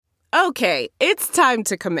Okay, it's time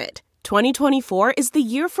to commit. 2024 is the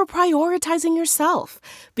year for prioritizing yourself.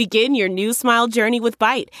 Begin your new smile journey with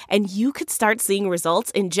Byte, and you could start seeing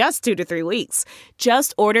results in just 2 to 3 weeks.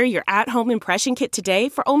 Just order your at-home impression kit today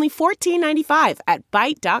for only $14.95 at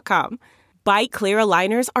Byte.com. Byte Clear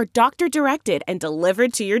aligners are doctor-directed and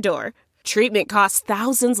delivered to your door. Treatment costs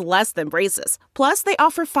thousands less than braces. Plus, they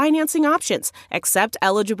offer financing options, accept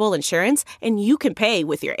eligible insurance, and you can pay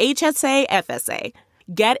with your HSA, FSA.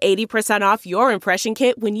 Get 80% off your impression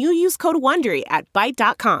kit when you use code WONDERY at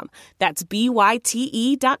Byte.com. That's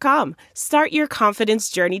BYTE.com. Start your confidence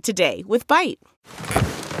journey today with Byte.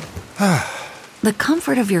 The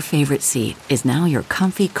comfort of your favorite seat is now your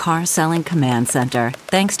comfy car-selling command center,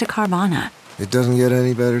 thanks to Carvana. It doesn't get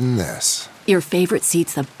any better than this. Your favorite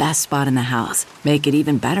seat's the best spot in the house. Make it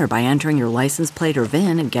even better by entering your license plate or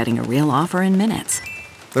VIN and getting a real offer in minutes.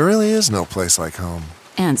 There really is no place like home.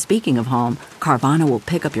 And speaking of home, Carvana will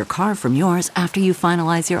pick up your car from yours after you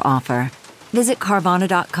finalize your offer. Visit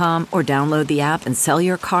Carvana.com or download the app and sell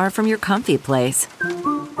your car from your comfy place.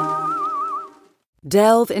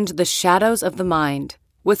 Delve into the shadows of the mind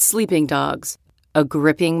with Sleeping Dogs, a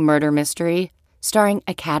gripping murder mystery starring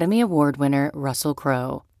Academy Award winner Russell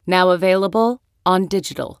Crowe. Now available on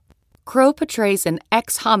digital. Crowe portrays an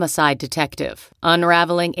ex-homicide detective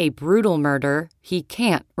unraveling a brutal murder he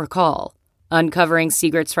can't recall. Uncovering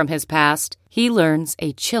secrets from his past, he learns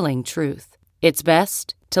a chilling truth. It's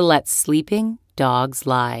best to let sleeping dogs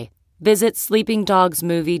lie. Visit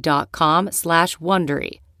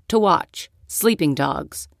sleepingdogsmovie.com/Wondery to watch Sleeping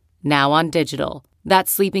Dogs, now on digital.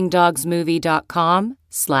 That's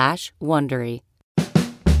sleepingdogsmovie.com/Wondery.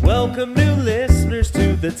 Welcome new listeners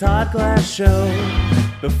to the Todd Glass Show.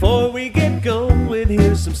 Before we get going,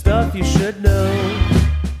 here's some stuff you should know.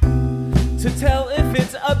 To tell if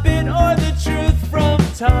it's a bit or the truth from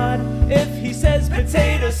Todd. If he says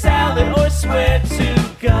potato salad or swear to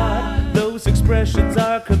God, those expressions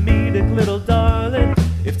are comedic, little darling.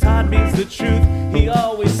 If Todd means the truth, he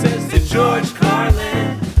always says to George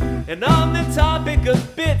Carlin. And on the topic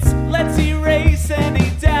of bits, let's erase any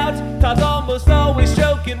doubt. Todd's almost always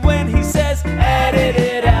joking when he says edit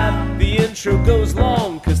it out. The intro goes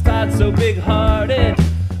long cause Todd's so big-hearted.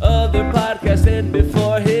 Other podcasts end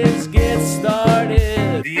before his gets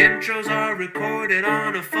started. The intros are recorded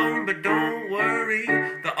on a phone, but don't worry,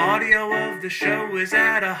 the audio of the show is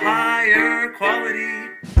at a higher quality.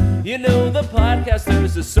 You know the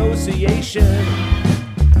Podcasters Association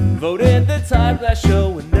voted the Todd Glass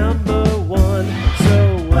Show number 1.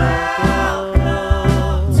 So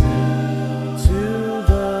welcome to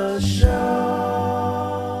the show.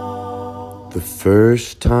 The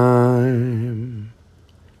first time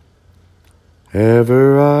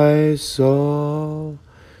ever I saw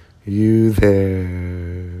you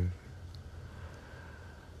there,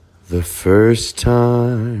 the first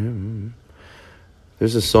time.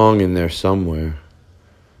 There's a song in there somewhere.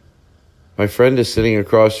 My friend is sitting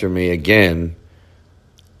across from me again,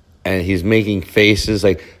 and he's making faces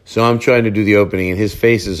like, so I'm trying to do the opening, and his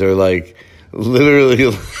faces are like, literally,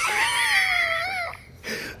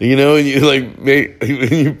 you know, you like make,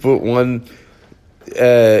 you put one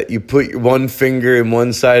finger in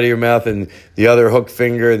one side of your mouth and the other hook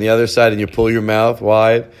finger in the other side, and you pull your mouth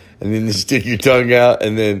wide, and then you stick your tongue out,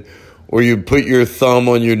 and then, or you put your thumb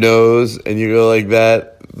on your nose and you go like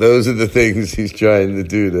that. Those are the things he's trying to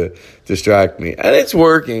do to distract me. And it's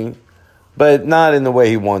working, but not in the way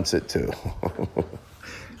he wants it to.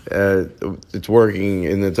 It's working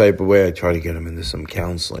in the type of way I try to get him into some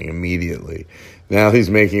counseling immediately. Now he's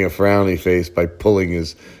making a frowny face by pulling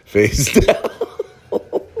his face down.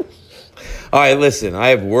 All right, listen, I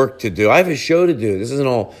have work to do. I have a show to do. This isn't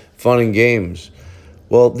all fun and games.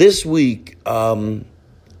 Well, this week, and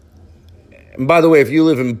by the way, if you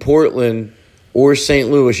live in Portland or St.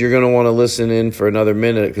 Louis, you're going to want to listen in for another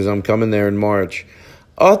minute because I'm coming there in March.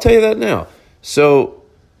 I'll tell you that now. So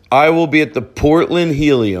I will be at the Portland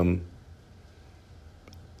Helium.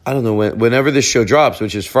 I don't know whenever this show drops,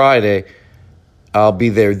 which is Friday. I'll be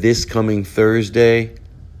there this coming Thursday,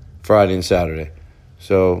 Friday, and Saturday.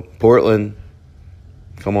 So Portland,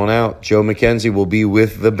 come on out. Joe McKenzie will be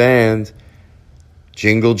with the band,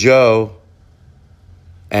 Jingle Joe,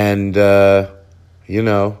 and,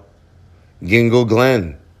 Gingle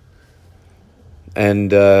Glenn. And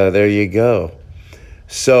there you go.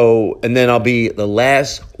 So, and then I'll be, the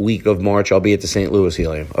last week of March, I'll be at the St. Louis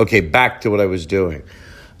Helium. Okay, back to what I was doing.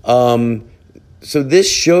 So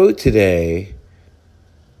this show today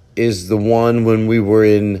is the one when we were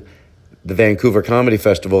in the Vancouver Comedy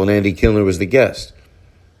Festival and Andy Kindler was the guest.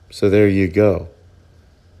 So there you go.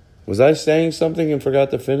 Was I saying something and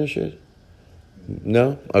forgot to finish it?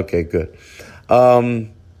 No? Okay, good.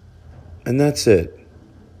 And that's it.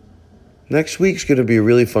 Next week's going to be a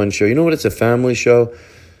really fun show. You know what? It's a family show,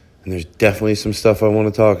 and there's definitely some stuff I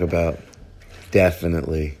want to talk about.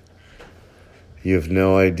 Definitely. You have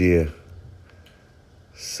no idea.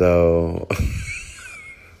 So...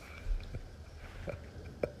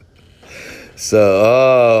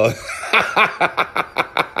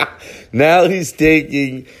 Now he's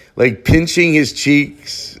taking, like, pinching his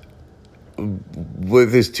cheeks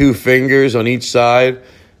with his two fingers on each side,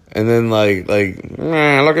 and then like,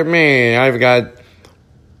 look at me, I've got,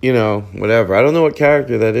 whatever. I don't know what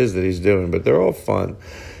character that is that he's doing, but they're all fun.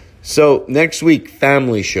 So next week,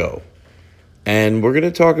 family show, and we're going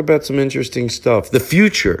to talk about some interesting stuff. The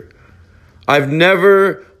future. I've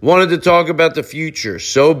never wanted to talk about the future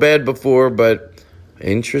so bad before, but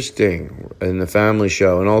interesting in the family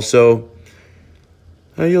show. And also,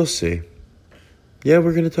 you'll see. Yeah,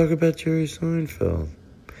 we're going to talk about Jerry Seinfeld.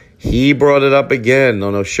 He brought it up again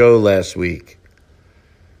on a show last week.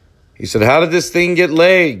 He said, how did this thing get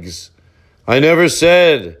legs? I never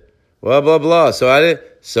said, blah, blah, blah. So,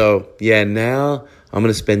 now I'm going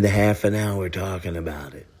to spend a half an hour talking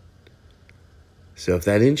about it. So if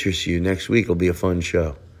that interests you, next week will be a fun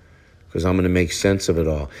show because I'm going to make sense of it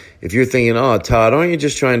all. If you're thinking, Todd, aren't you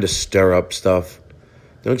just trying to stir up stuff?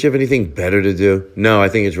 Don't you have anything better to do? No, I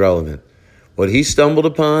think it's relevant. What he stumbled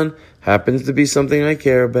upon happens to be something I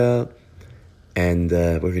care about, and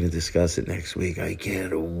we're going to discuss it next week. I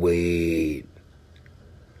can't wait.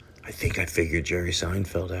 I think I figured Jerry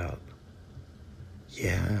Seinfeld out.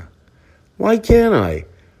 Yeah. Why can't I?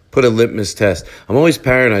 Put a litmus test. I'm always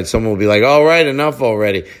paranoid. Someone will be like, all right, enough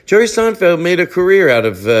already. Jerry Seinfeld made a career out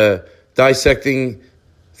of dissecting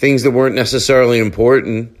things that weren't necessarily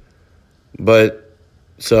important. But,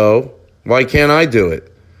 so, why can't I do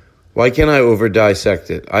it? Why can't I over-dissect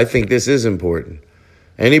it? I think this is important.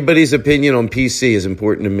 Anybody's opinion on PC is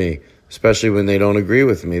important to me, especially when they don't agree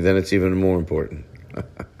with me. Then it's even more important.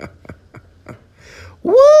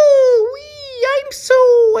 Woo-wee, I'm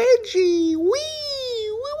so edgy. Wee.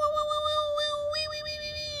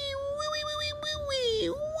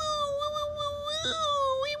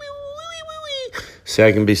 See,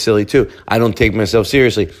 I can be silly too. I don't take myself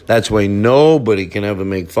seriously. That's why nobody can ever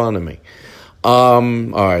make fun of me. All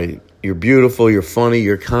right. You're beautiful. You're funny.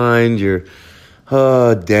 You're kind.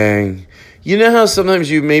 Dang. You know how sometimes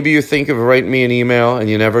you think of writing me an email and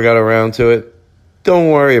you never got around to it? Don't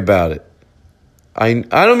worry about it. I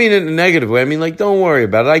don't mean it in a negative way. I mean, don't worry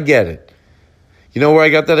about it. I get it. You know where I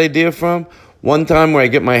got that idea from? One time where I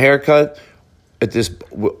get my hair cut at this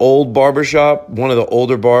old barbershop, one of the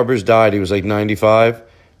older barbers died. He was like 95.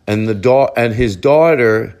 And his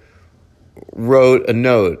daughter wrote a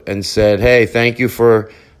note and said, hey, thank you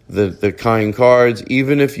for the kind cards.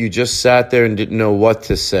 Even if you just sat there and didn't know what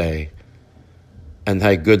to say and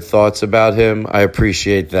had good thoughts about him, I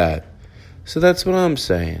appreciate that. So that's what I'm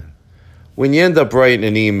saying. When you end up writing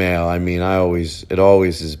an email, I mean, it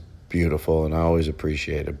always is beautiful and I always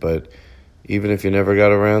appreciate it. But even if you never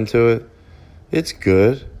got around to it, it's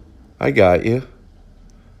good. I got you.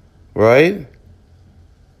 Right?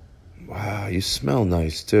 Wow, you smell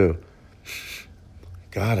nice too.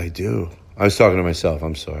 God, I do. I was talking to myself.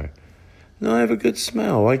 I'm sorry. No, I have a good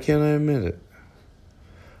smell. Why can't I admit it?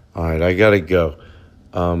 All right, I got to go.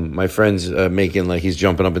 My friend's making he's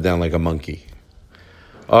jumping up and down like a monkey.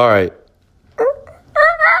 All right.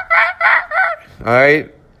 All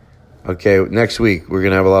right. Okay, next week we're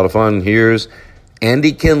going to have a lot of fun. Here's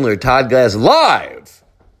Andy Kindler, Todd Glass, live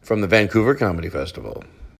from the Vancouver Comedy Festival.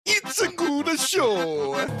 It's a good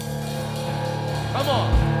show. Come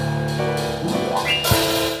on.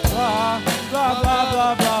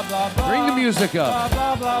 Bring the music up.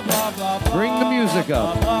 Bring the music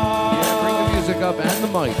up. Yeah, bring the music up and the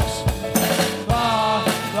mics.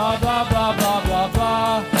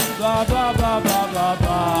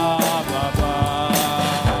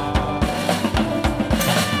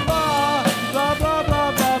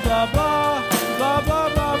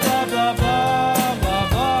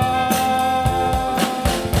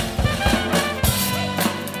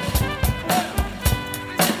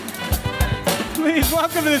 Please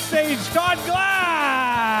welcome to the stage, Todd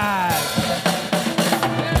Glass!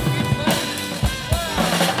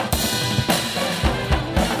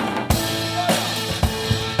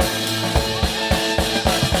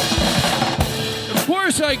 Of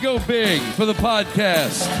course I go big for the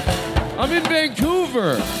podcast. I'm in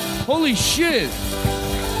Vancouver. Holy shit.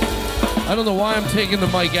 I don't know why I'm taking the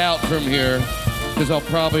mic out from here, because I'll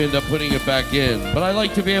probably end up putting it back in. But I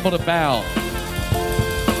like to be able to bow.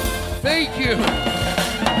 Thank you.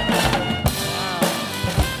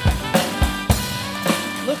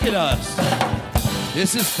 Look at us.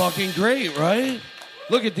 This is fucking great, right?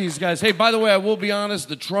 Look at these guys. Hey, by the way, I will be honest,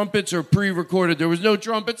 the trumpets are pre-recorded. There was no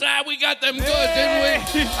trumpets. We got them good, didn't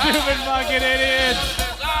we? You stupid fucking idiot.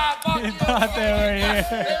 Fuck You thought they were here.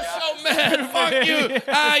 They're so mad. Fuck you.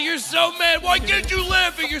 You're so mad. Why can't you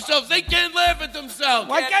laugh at yourselves? They can't laugh at themselves.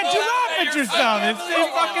 Why can't you laugh at yourself? It's a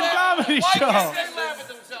fucking comedy show. Why can't they laugh at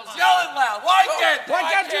themselves? Yell it loud. Why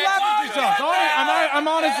can't you laugh at yourself? I'm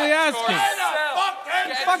honestly asking. What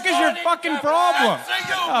the fuck is your fucking problem? What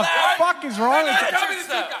the fuck is wrong with you?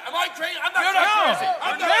 Am I crazy? I'm not crazy.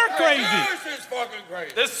 They're crazy. This is fucking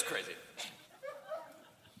crazy. This is crazy.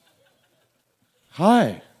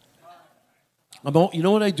 Hi. You know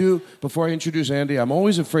what I do before I introduce Andy? I'm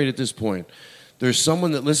always afraid at this point. There's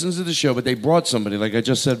someone that listens to the show, but they brought somebody, like I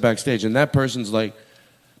just said backstage, and that person's like,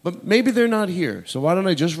 but maybe they're not here, so why don't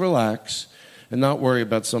I just relax and not worry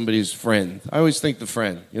about somebody's friend? I always think the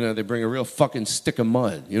friend. You know, they bring a real fucking stick of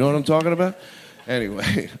mud. You know what I'm talking about?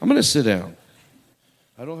 Anyway, I'm going to sit down.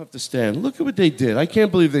 I don't have to stand. Look at what they did. I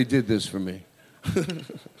can't believe they did this for me.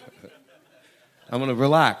 I'm going to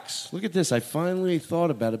relax. Look at this. I finally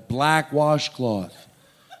thought about it. Black washcloth.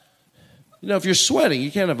 You know, if you're sweating,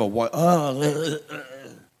 you can't have a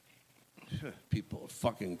people are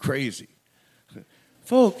fucking crazy.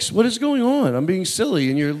 Folks, what is going on? I'm being silly,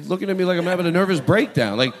 and you're looking at me like I'm having a nervous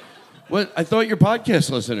breakdown. Like, what? I thought you're podcast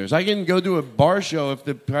listeners. I can go to a bar show if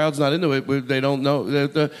the crowd's not into it. They don't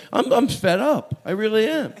know. I'm fed up. I really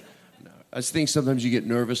am. I just think sometimes you get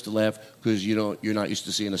nervous to laugh because you're not used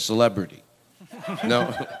to seeing a celebrity. No.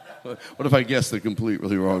 What if I guess the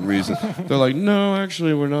completely wrong reason? They're like, no,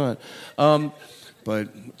 actually, we're not. But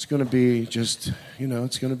it's going to be just,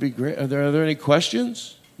 it's going to be great. Are there any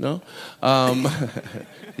questions? No?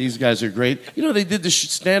 These guys are great. They did the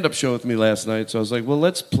stand-up show with me last night, so I was like, well,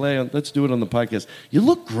 let's do it on the podcast. You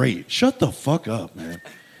look great. Shut the fuck up, man.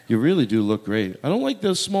 You really do look great. I don't like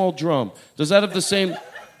the small drum. Does that have the same...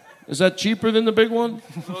 Is that cheaper than the big one?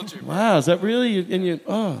 A little cheaper. Wow, is that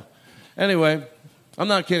really... Anyway, I'm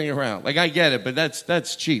not kidding around. Like, I get it, but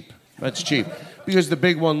that's cheap. That's cheap. Because the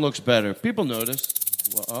big one looks better. People notice.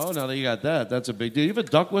 Well, now that you got that, that's a big deal. You have a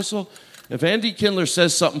duck whistle? If Andy Kindler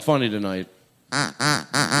says something funny tonight, give him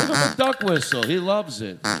a duck whistle. He loves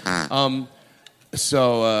it.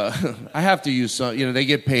 So I have to use some, they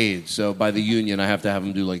get paid. So by the union, I have to have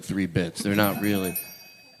them do like 3 bits. They're not really.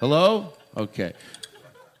 Hello? Okay.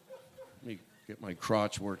 Let me get my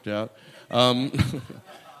crotch worked out.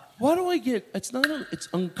 Why do I get, it's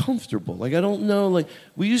uncomfortable. Like, I don't know, like,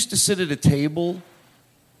 we used to sit at a table.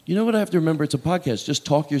 You know what I have to remember? It's a podcast. Just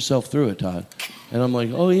talk yourself through it, Todd. And I'm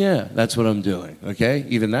like, oh, yeah, that's what I'm doing, okay?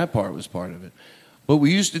 Even that part was part of it. But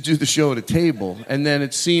we used to do the show at a table, and then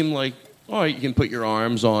it seemed like, all right, you can put your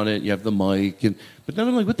arms on it, you have the mic. But then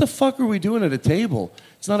I'm like, what the fuck are we doing at a table?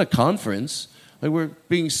 It's not a conference. Like, we're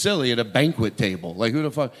being silly at a banquet table. Like, who the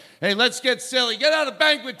fuck? Hey, let's get silly. Get out of the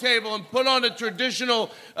banquet table and put on a traditional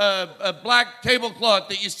black tablecloth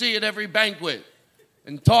that you see at every banquet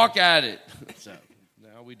and talk at it. So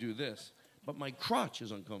now we do this. But my crotch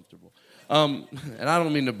is uncomfortable. And I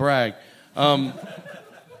don't mean to brag.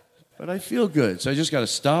 But I feel good. So I just got to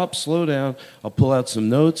stop, slow down. I'll pull out some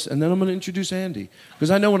notes, and then I'm going to introduce Andy. Because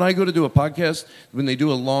I know when I go to do a podcast, when they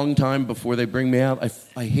do a long time before they bring me out,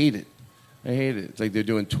 I hate it. I hate it. It's like they're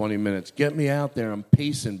doing 20 minutes. Get me out there. I'm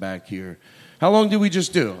pacing back here. How long did we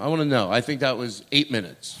just do? I want to know. I think that was 8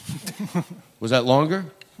 minutes. Was that longer?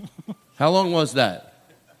 How long was that?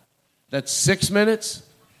 That's 6 minutes?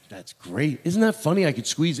 That's great. Isn't that funny? I could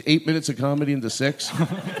squeeze 8 minutes of comedy into 6.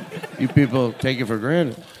 You people take it for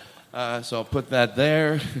granted. So I'll put that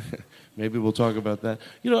there. Maybe we'll talk about that.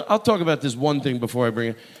 I'll talk about this one thing before I bring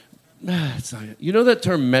it. It's not, that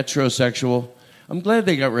term metrosexual? I'm glad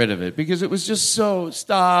they got rid of it because it was just so,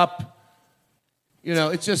 stop.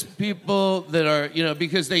 It's just people that are,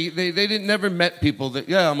 because they never met people that,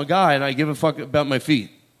 yeah, I'm a guy and I give a fuck about my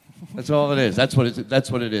feet. That's all it is. That's what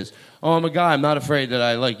it is. Oh, I'm a guy. I'm not afraid that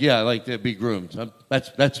I like to be groomed. That's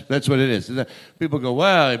what it is. People go,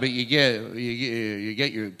 wow, but you get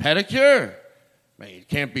your pedicure? Man, you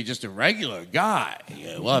can't be just a regular guy.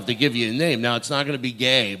 We'll have to give you a name. Now, it's not going to be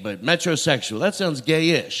gay, but metrosexual. That sounds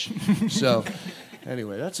gay-ish. So,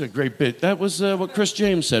 anyway, that's a great bit. That was what Chris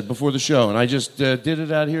James said before the show, and I just did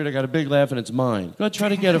it out here, and I got a big laugh, and it's mine. Go ahead, try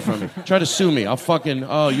to get it from me. Try to sue me.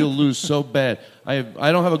 You'll lose so bad. I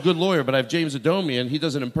don't have a good lawyer, but I have James Adomian. He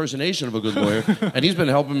does an impersonation of a good lawyer, and he's been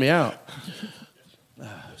helping me out.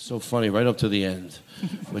 So funny, right up to the end,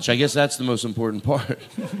 which I guess that's the most important part.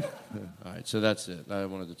 All right, so that's it. I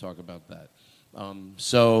wanted to talk about that.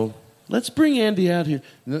 So let's bring Andy out here.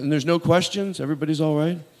 And there's no questions? Everybody's all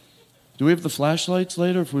right? Do we have the flashlights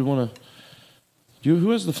later if we want to?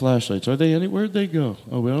 Who has the flashlights? Are they anywhere? Where'd they go?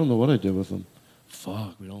 Oh, we don't know what I did with them.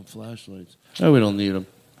 Fuck, we don't have flashlights. Oh, we don't need them.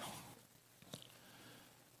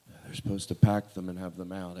 They're supposed to pack them and have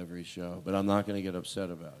them out every show, but I'm not going to get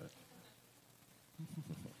upset about it.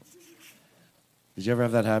 Did you ever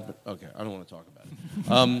have that happen? Okay, I don't want to talk about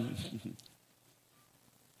it.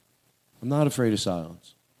 I'm not afraid of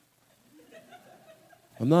silence.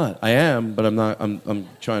 I'm not. I am, but I'm not. I'm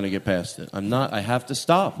trying to get past it. I'm not. I have to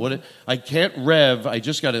stop. I can't rev. I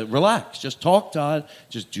just got to relax. Just talk, Todd.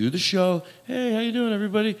 Just do the show. Hey, how you doing,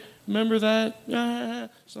 everybody? Remember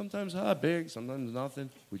that? Sometimes big, sometimes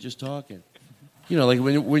nothing. We're just talking. You know, like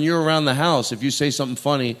when you're around the house, if you say something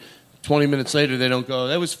funny, 20 minutes later they don't go,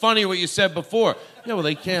 that was funny what you said before. Yeah, well,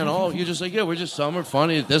 they can't all. You're just like, yeah, we're just, some are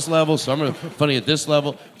funny at this level, some are funny at this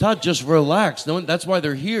level. Todd, just relax. That's why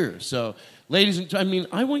they're here. So, ladies and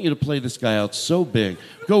I want you to play this guy out so big.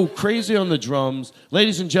 Go crazy on the drums.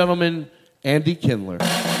 Ladies and gentlemen, Andy Kindler.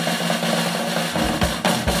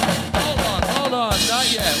 Hold on,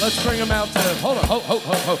 not yet. Let's bring him out to, hold on,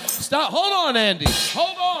 ho. Stop, hold on, Andy.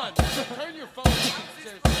 Hold on. Turn your phone down.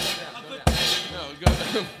 No,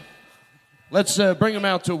 go. Let's bring him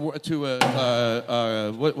out to what do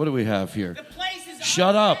we have here? The place is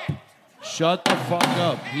Shut up. Shut the fuck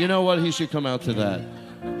up. You know what? He should come out to that.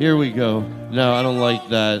 Here we go. No, I don't like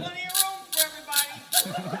that.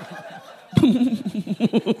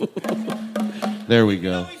 There we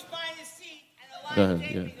go. Go ahead.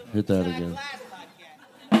 Yeah, hit that again.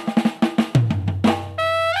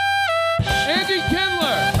 Andy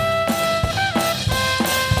Kindler.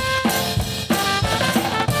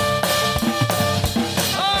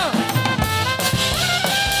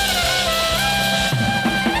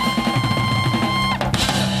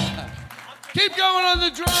 Keep going on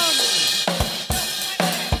the drums.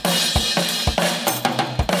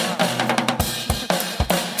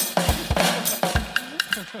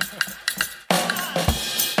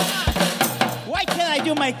 Why can't I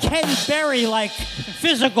do my Ken Berry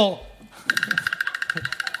physical?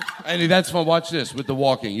 Andy, that's fun. Watch this with the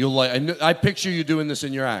walking. You'll I picture you doing this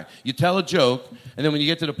in your act. You tell a joke, and then when you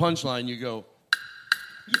get to the punchline, you go.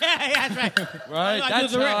 Yeah, that's right. Right?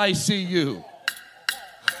 That's how I see you.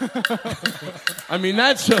 I mean,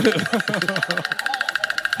 that's...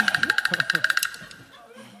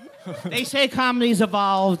 They say comedy's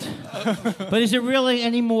evolved, but is it really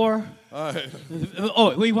anymore?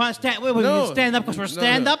 We want to stand up because we're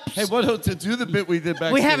stand-ups? Hey, to do the bit we did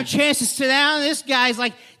backstage? We have a chance to sit down, and this guy's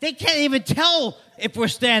like, they can't even tell if we're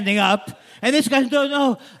standing up. And this guy's,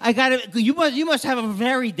 no, I got to... You must have a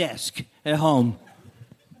very desk at home.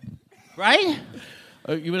 Right?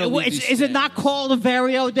 Is it not called a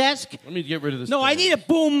Vario desk? Let me get rid of this. No, I need a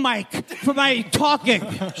boom mic for my talking.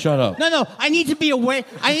 Shut up. No, I need to be away.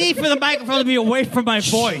 I need for the microphone to be away from my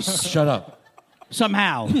voice. Shut up.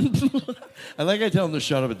 Somehow. I tell him to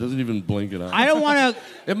shut up. It doesn't even blink it out. I don't want to...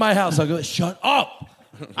 In my house, I'll go, shut up.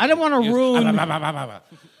 I don't want to ruin...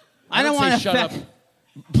 I don't want to shut up.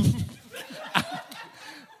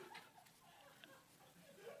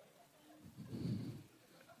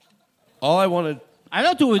 All I wanted... I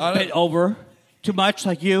don't do it bit over too much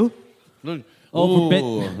like you. Look,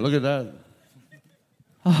 Overbit. Look at that.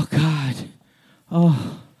 Oh, God.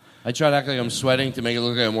 Oh. I try to act like I'm sweating to make it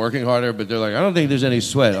look like I'm working harder, but they're like, I don't think there's any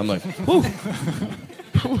sweat. I'm like, whew.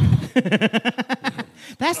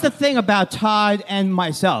 That's the thing about Todd and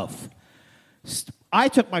myself. I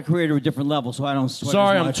took my career to a different level, so I don't sweat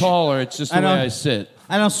Sorry, as much. I'm taller. It's just the way I sit.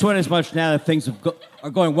 I don't sweat as much now that things are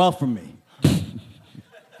going well for me.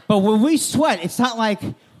 But when we sweat, it's not like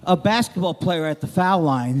a basketball player at the foul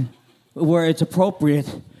line where it's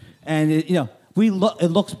appropriate, and it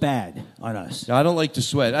looks bad on us. I don't like to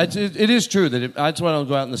sweat. It is true that's why I don't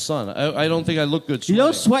go out in the sun. I don't think I look good sweating. You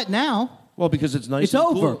don't sweat now. Well, because it's nice. It's and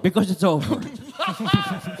over cool. because it's over.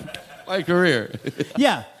 My career.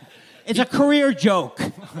 Yeah. It's a career joke.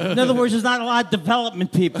 In other words, there's not a lot of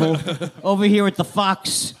development people over here at the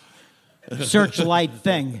Fox Searchlight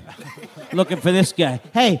thing looking for this guy.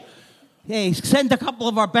 Hey, send a couple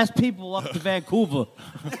of our best people up to Vancouver.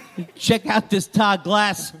 Check out this Todd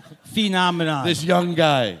Glass phenomenon. This young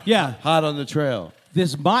guy. Yeah. Hot on the trail.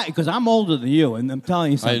 Because I'm older than you, and I'm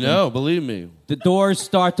telling you something. I know, believe me. The doors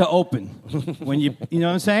start to open. When you know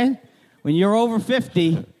what I'm saying? When you're over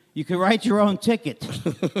 50, you can write your own ticket.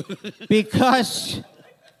 Because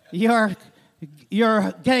you're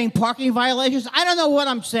getting parking violations. I don't know what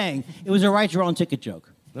I'm saying. It was a write your own ticket joke.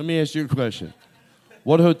 Let me ask you a question.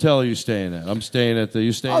 What hotel are you staying at? I'm staying at the...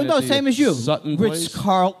 You staying at the same as you. Sutton Ritz place?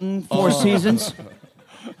 Carlton, Four Seasons.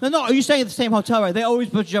 No. Are you staying at the same hotel, right? They always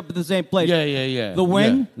put you up at the same place. Yeah. The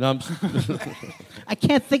Wynn? Yeah. No, I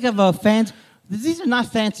can't think of a fancy... These are not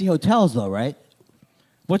fancy hotels, though, right?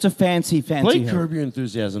 What's a fancy Play hotel? Curb Your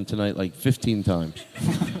Enthusiasm tonight like 15 times.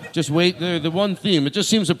 Just wait. The one theme. It just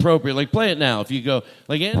seems appropriate. Like, play it now. If you go...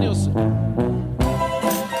 Like, Andy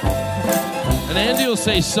will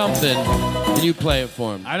say something, and you play it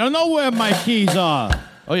for him. I don't know where my keys are.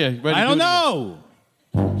 Oh, yeah. Ready? I don't know.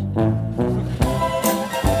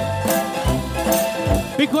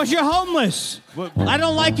 Because you're homeless. What? I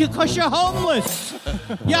don't like you because you're homeless.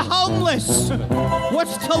 You're homeless.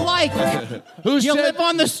 What's to like? Who You said live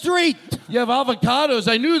on the street. you have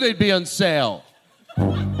avocados? I knew they'd be on sale.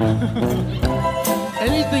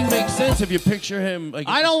 Anything makes sense if you picture him. Like,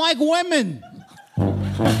 I don't like women.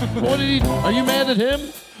 What did he? Are you mad at him?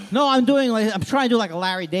 No, I'm trying to do like a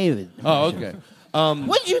Larry David. Oh, okay.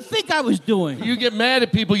 What did you think I was doing? You get mad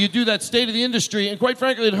at people. You do that state of the industry, and quite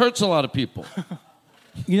frankly, it hurts a lot of people.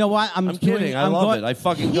 You know what? I'm kidding. I love it. I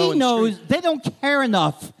fucking go. He knows they don't care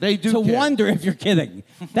enough. They do to care. wonder if you're kidding.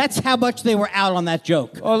 That's how much they were out on that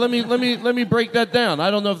joke. Oh, let me break that down.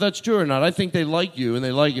 I don't know if that's true or not. I think they like you, and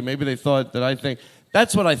they like you. Maybe they thought that I think.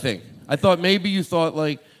 That's what I think. I thought maybe you thought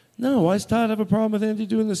like, no, why does Todd have a problem with Andy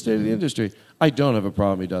doing the state of the industry? I don't have a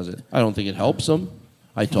problem. He does it. I don't think it helps him.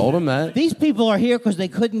 I told him that. These people are here because they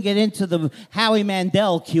couldn't get into the Howie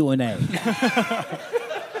Mandel Q&A.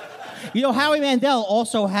 You know, Howie Mandel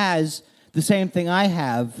also has the same thing I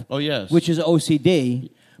have. Oh, yes. Which is OCD,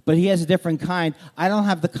 but he has a different kind. I don't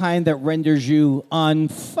have the kind that renders you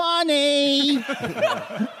unfunny.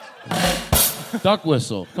 Duck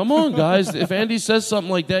whistle. Come on, guys. If Andy says something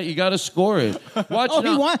like that, you got to score it. Watch Oh,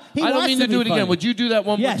 now. he I don't wants mean to to do be it again. funny. Would you do that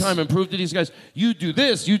one Yes. more time and prove to these guys, you do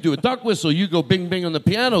this, you do a duck whistle, you go bing bing on the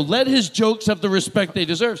piano. Let his jokes have the respect they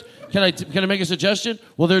deserve. Can I make a suggestion?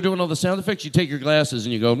 Well, they're doing all the sound effects. You take your glasses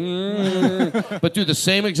and you go, but do the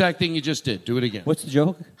same exact thing you just did. Do it again. What's the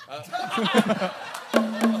joke? What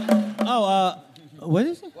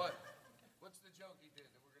is it? What? What's the joke he did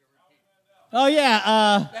that we're going to repeat? Oh,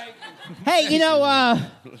 yeah. Hey, you know, I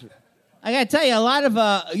got to tell you, a lot of,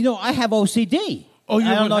 I have OCD. Oh,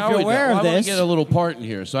 I don't know if you're aware of I want this. to get a little part in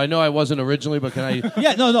here. So I know I wasn't originally, but can I?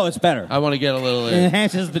 Yeah, no, it's better. I want to get a little. It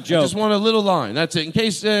enhances the I joke. just want a little line. That's it. In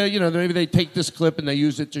case maybe they take this clip and they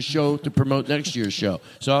use it to promote next year's show.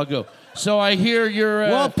 So I'll go. So I hear you're.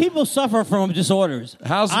 Well, people suffer from disorders.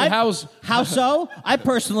 How so? I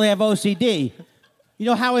personally have OCD. You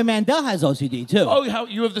know, Howie Mandel has OCD too. Oh,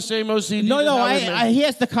 you have the same OCD? No, he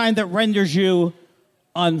has the kind that renders you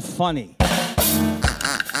unfunny.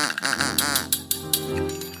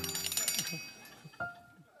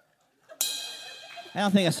 I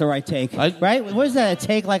don't think that's the right take. Right? What is that? A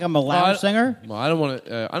take like I'm a loud singer? Well, I don't want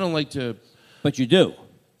to. I don't like to. But you do.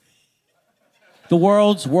 The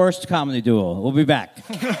world's worst comedy duo. We'll be back.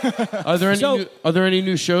 Are there any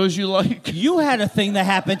new shows you like? You had a thing that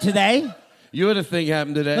happened today. You had a thing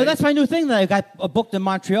happen today. No, that's my new thing that I got booked in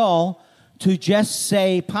Montreal to just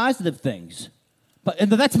say positive things.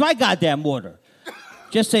 And that's my goddamn order.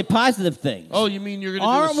 Just say positive things. Oh, you mean you're going to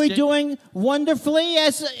Aren't we doing wonderfully?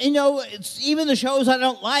 As you know, even the shows I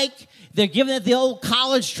don't like, they're giving it the old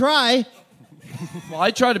college try. Well,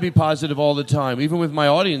 I try to be positive all the time, even with my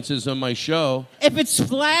audiences on my show. If you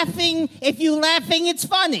laughing, it's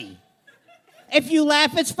funny. If you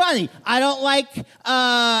laugh, it's funny. I don't like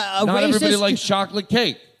Not racist. everybody likes chocolate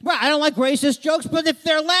cake. Right, I don't like racist jokes, but if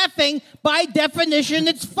they're laughing, by definition,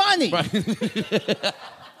 it's funny. Right.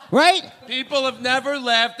 Right? People have never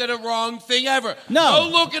laughed at a wrong thing ever. No. Go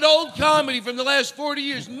look at old comedy from the last 40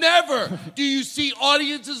 years. Never do you see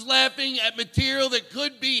audiences laughing at material that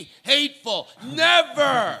could be hateful.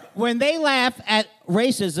 Never. When they laugh at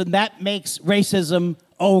racism, that makes racism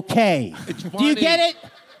okay. It's funny. Do you get it?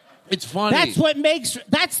 It's funny. That's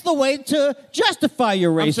the way to justify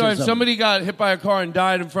your racism. I'm sorry, if somebody got hit by a car and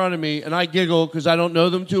died in front of me and I giggle because I don't know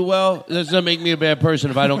them too well, that doesn't make me a bad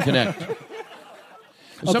person if I don't connect.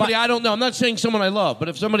 Somebody I don't know. I'm not saying someone I love, but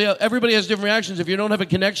if somebody else, everybody has different reactions. If you don't have a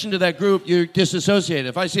connection to that group, you're disassociated.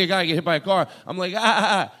 If I see a guy get hit by a car, I'm like,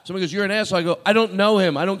 Somebody goes, you're an asshole. I go, I don't know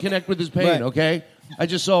him. I don't connect with his pain, Right. Okay? I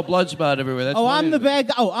just saw a blood spot everywhere. That's funny. I'm the bad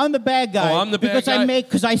guy. I'm the bad guy. Oh, I'm the bad guy?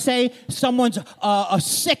 Because I say someone's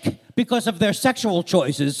sick because of their sexual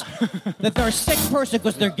choices. That they're a sick person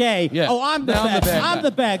because they're gay. Yeah. Oh, I'm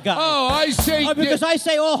the bad guy. Oh, I say... because I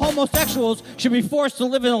say all homosexuals should be forced to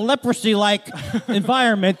live in a leprosy-like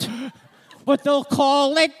environment. But they'll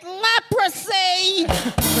call it leprosy.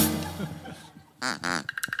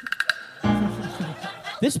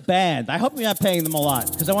 This band, I hope you're not paying them a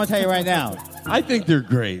lot, because I want to tell you right now, I think they're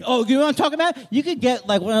great. Oh, you know what I'm talking about? You could get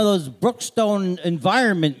like one of those Brookstone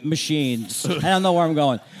environment machines. I don't know where I'm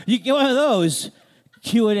going. You get one of those,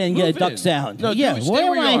 cue it in, and get a duck sound. No, yeah, dude, stay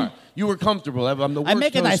where you are. You were comfortable. I'm the worst I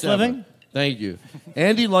make a nice host ever. living. Thank you.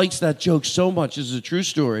 Andy likes that joke so much. This is a true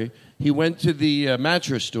story. He went to the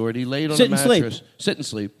mattress store and he laid on Sit the and mattress. sleep. Sit and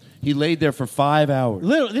sleep. He laid there for 5 hours.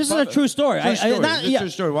 Literally, this is a true story. True story. Not, This is a true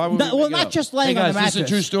story. Why would we well, make it not up? just laying hey guys, on the mattress. Is this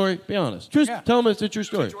a true story? Be honest. True, Tell him it's a true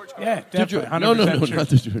story. Yeah, definitely. 100% No, true. not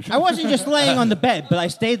the true. I wasn't just laying on the bed, but I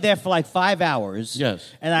stayed there for like 5 hours. Yes.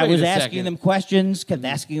 And I Wait was a asking second. them questions, kept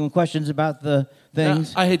asking them questions about the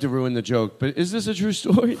things. Now, I hate to ruin the joke, but is this a true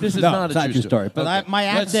story? This is No, not it's a not true a true story. But Okay. my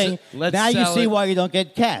acting, Let's now you sell see it. why you don't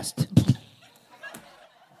get cast.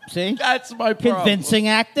 See? That's my problem. Convincing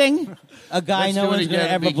acting? A guy Let's no do it one's going again to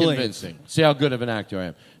and ever be believe. convincing. See how good of an actor I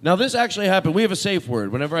am. Now, this actually happened. We have a safe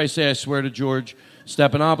word. Whenever I say I swear to George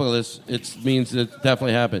Stephanopoulos, it means it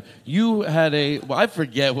definitely happened. You had well, I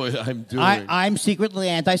forget what I'm doing. I'm secretly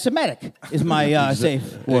anti-Semitic, is my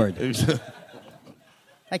safe word. That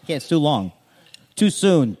can't, it's too long. Too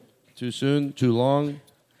soon. Too soon? Too long?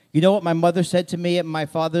 You know what my mother said to me at my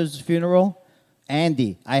father's funeral?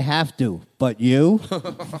 Andy, I have to, but you?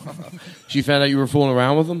 She found out you were fooling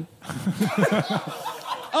around with him?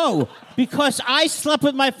 Oh, because I slept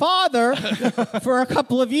with my father for a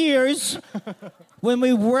couple of years when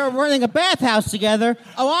we were running a bathhouse together.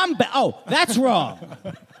 Oh, that's wrong.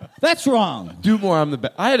 That's wrong. Do more. I'm the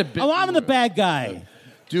bad. I had a bit. Oh, I'm the bad guy.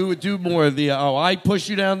 Do more of the. I push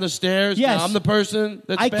you down the stairs. Yes. Now I'm the person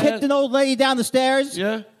that's I bad. kicked an old lady down the stairs.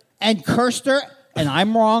 Yeah. And cursed her, and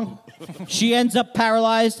I'm wrong. She ends up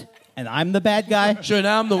paralyzed, and I'm the bad guy. Sure,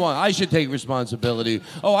 now I'm the one. I should take responsibility.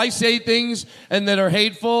 Oh, I say things and that are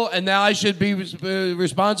hateful, and now I should be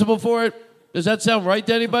responsible for it? Does that sound right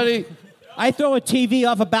to anybody? I throw a TV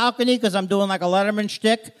off a balcony because I'm doing like a Letterman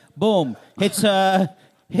shtick. Boom. Hits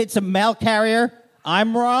a mail carrier.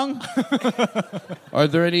 I'm wrong. Are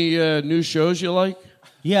there any new shows you like?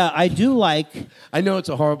 Yeah, I do like. I know it's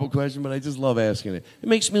a horrible question, but I just love asking it. It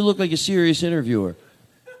makes me look like a serious interviewer.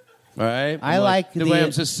 All right? I like the way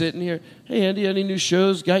I'm just sitting here. Hey, Andy, any new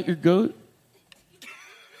shows? Got your goat?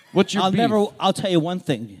 What's your beef? I'll tell you one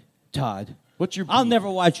thing, Todd. What's your beef? I'll never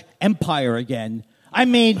watch Empire again. I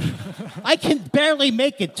mean, I can barely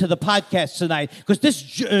make it to the podcast tonight because this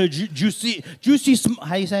Juicy,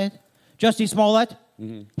 how do you say it? Jussie Smollett?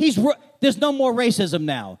 Mm-hmm. There's no more racism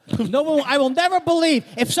now. I will never believe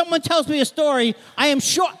if someone tells me a story. I'm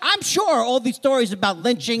sure all these stories about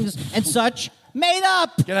lynchings and such made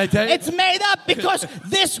up. Can I tell you? It's made up because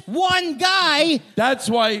this one guy. That's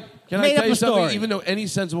why. Can I made tell up you a something? story. Even though any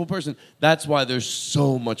sensible person, that's why there's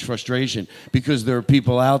so much frustration because there are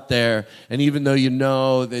people out there, and even though you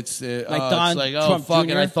know it's Like Don Trump fuck,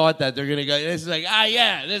 Jr.? and I thought that they're gonna go. This is like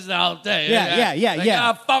yeah, this is the whole thing.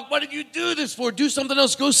 Yeah. Fuck, what did you do this for? Do something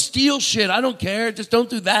else. Go steal shit. I don't care. Just don't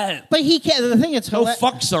do that. But he can't. The thing is, Go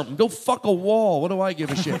fuck something. Go fuck a wall. What do I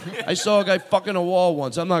give a shit? I saw a guy fucking a wall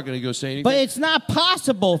once. I'm not gonna go say anything. But it's not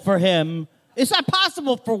possible for him. It's not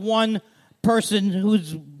possible for one person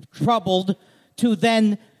who's troubled to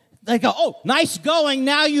then go, oh, nice going.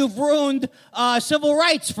 Now you've ruined civil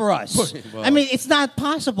rights for us. Well, I mean, it's not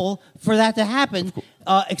possible for that to happen,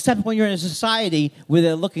 except when you're in a society where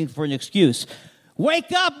they're looking for an excuse.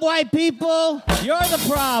 Wake up, white people. You're the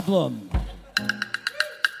problem.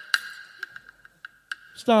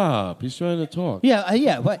 Stop. He's trying to talk.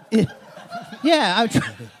 Yeah. But, yeah, I'm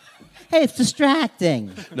trying. Hey, it's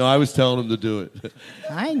distracting. No, I was telling him to do it.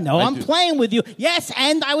 I know. I'm playing with you. Yes,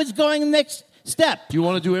 and I was going the next step. Do you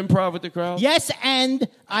want to do improv with the crowd? Yes, and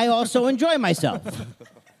I also enjoy myself.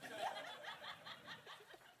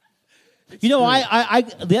 You know, I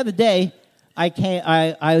the other day I came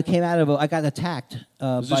out of I got attacked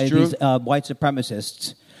by these white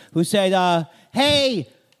supremacists who said, "Hey,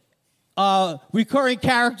 recurring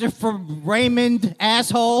character from Raymond,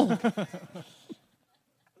 asshole."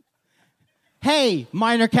 Hey,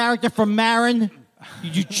 minor character from Marin,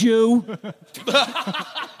 you Jew.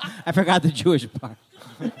 I forgot the Jewish part.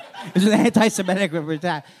 It's an anti-Semitic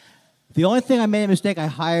attack. The only thing I made a mistake, I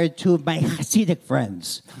hired two of my Hasidic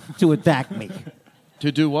friends to attack me.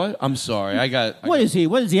 To do what? I'm sorry. What is he?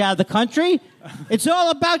 What is he, out of the country? It's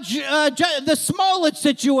all about the Smollett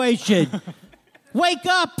situation. Wake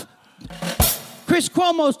up. Chris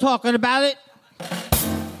Cuomo's talking about it.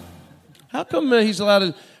 How come he's allowed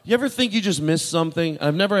to... You ever think you just missed something?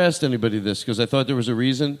 I've never asked anybody this because I thought there was a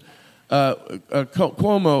reason.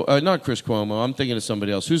 Cuomo, not Chris Cuomo, I'm thinking of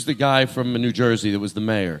somebody else. Who's the guy from New Jersey that was the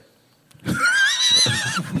mayor?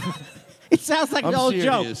 It sounds like an old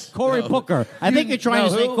serious. joke. Cory Booker. I think you're trying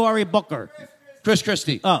to say Cory Booker. Chris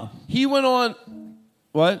Christie. Oh. He went on...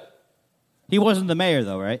 What? He wasn't the mayor,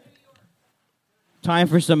 though, right? Time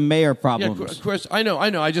for some mayor problems. Yeah, Chris, I know.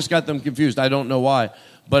 I just got them confused. I don't know why.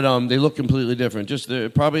 But they look completely different. Just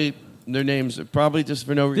probably their names, probably just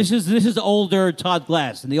for no reason. This is older Todd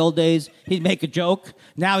Glass. In the old days, he'd make a joke.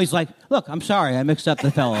 Now he's like, look, I'm sorry. I mixed up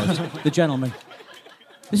the fellows, the gentlemen.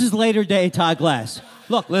 This is later day Todd Glass.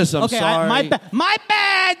 Look, listen, I'm sorry. My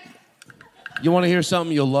bad. You want to hear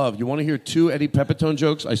something you'll love? You want to hear 2 Eddie Pepitone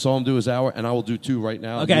jokes? I saw him do his hour, and I will do 2 right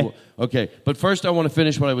now. Okay. Okay. But first, I want to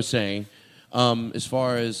finish what I was saying. As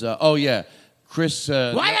far as, Chris...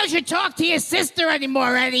 Why don't you talk to your sister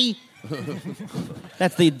anymore, Eddie?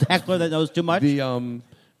 That's the heckler that knows too much?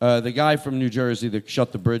 The guy from New Jersey that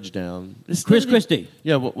shut the bridge down. Chris Christie.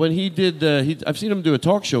 Yeah, when he did... I've seen him do a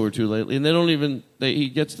talk show or 2 lately, and they don't even... he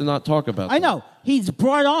gets to not talk about I know. He's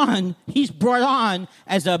brought on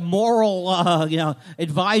as a moral,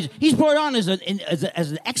 advisor. He's brought on as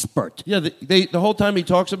an expert. Yeah, the whole time he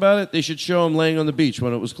talks about it, they should show him laying on the beach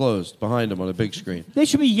when it was closed, behind him on a big screen. They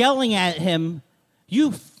should be yelling at him,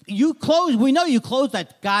 you closed, we know you closed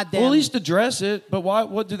that goddamn... Well, at least address it, but why?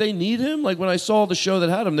 What, do they need him? Like, when I saw the show that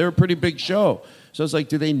had him, they were a pretty big show. So it's like,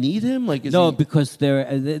 do they need him? Like, because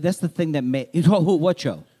that's the thing that made... What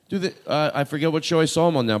show? I forget what show I saw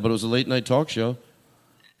him on now, but it was a late-night talk show.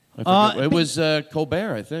 I forget. It was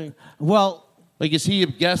Colbert, I think. Well... Like, is he a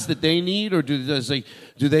guest that they need, or do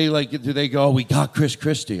they go, oh, we got Chris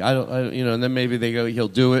Christie? I don't, and then maybe they go, he'll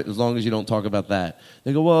do it as long as you don't talk about that.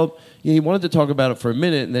 They go, well, he wanted to talk about it for a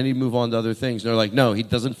minute, and then he'd move on to other things. And they're like, no, he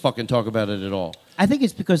doesn't fucking talk about it at all. I think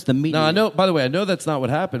it's because the media... No, I know. By the way, I know that's not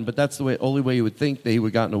what happened, but that's the only way you would think that he would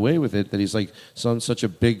have gotten away with it. That he's like such a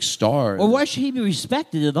big star. Well, why should he be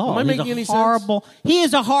respected at all? Am I making any sense? He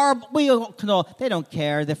is a horrible. They don't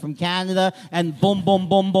care. They're from Canada, and boom, boom,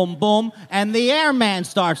 boom, boom, boom, and the airman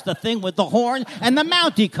starts the thing with the horn, and the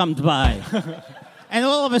Mountie comes by, and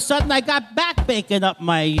all of a sudden I got back bacon up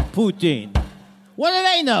my poutine. What do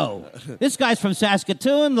they know? This guy's from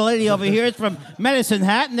Saskatoon. The lady over here is from Medicine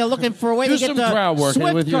Hat, and they're looking for a way to get the Do some crowd work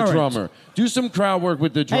with your current. drummer. Do some crowd work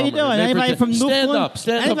with the drummer. How you doing? Anybody from Newfoundland?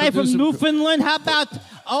 Anybody from Newfoundland? How about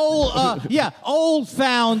old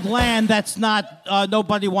found land that's not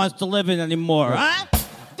nobody wants to live in anymore? Huh?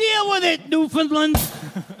 Deal with it, Newfoundland.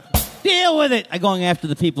 Deal with it. I'm going after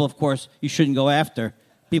the people, of course, you shouldn't go after.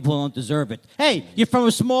 People who don't deserve it. Hey, you're from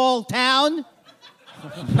a small town?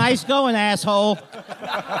 Nice going, asshole.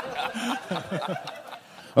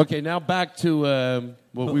 Okay, now back to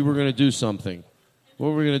what we were going to do something. What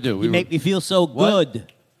were we going to do? You make me feel so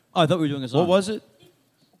good. Oh, I thought we were doing a song. What was it?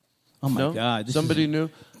 Oh, my God. Somebody knew?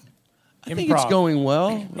 I think it's going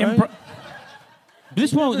well, right?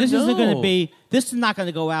 This is not going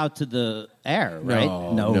to go out to the air, right?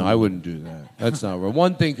 No, I wouldn't do that. That's not right.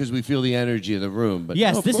 One thing, because we feel the energy of the room. But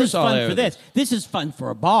yes, this is fun for this. This is fun for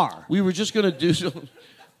a bar. We were just going to do something.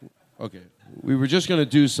 Okay. We were just going to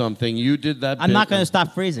do something. You did that I'm not going to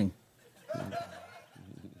stop freezing.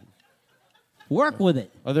 Work with it.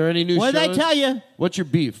 Are there any new shows? What did I tell you? What's your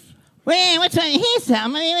beef? Wait, what's on? Here's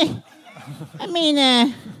something.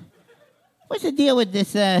 What's the deal with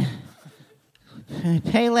this,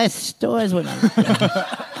 Payless stores with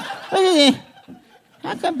what is it?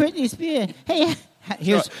 How come Britney Spears? Hey,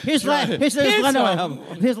 here's Leno at home.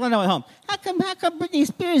 Here's Leno at home. How come Britney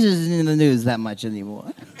Spears isn't in the news that much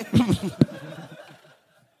anymore?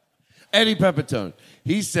 Eddie Pepitone.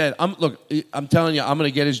 He said, I'm telling you, I'm going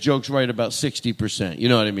to get his jokes right about 60%. You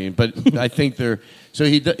know what I mean? But I think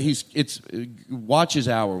watch his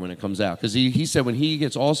hour when it comes out. Because he said when he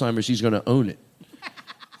gets Alzheimer's, he's going to own it.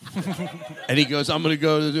 And he goes, I'm going to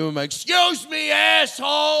go to the room, excuse me,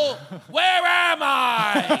 asshole, where am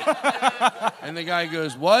I? And the guy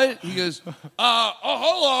goes, what? He goes,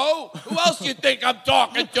 hello, who else do you think I'm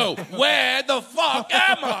talking to? Where the fuck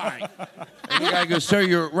am I? And the guy goes, sir,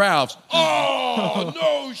 you're at Ralph's. Oh,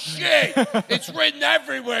 no shit. It's written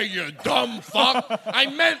everywhere, you dumb fuck. I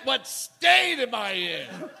meant what state am I in,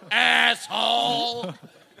 asshole?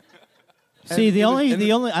 See, the only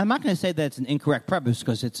I'm not going to say that it's an incorrect premise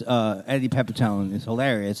because it's Eddie Pepitone is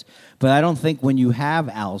hilarious, but I don't think when you have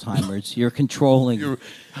Alzheimer's, you're controlling.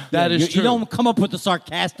 That is true. You don't come up with a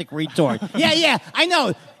sarcastic retort. yeah, I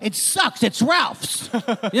know. It sucks. It's Ralph's. You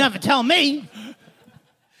don't have to tell me.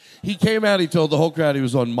 He came out, he told the whole crowd he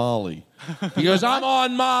was on Molly. He goes, I'm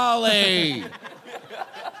on Molly.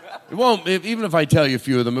 It won't, even if I tell you a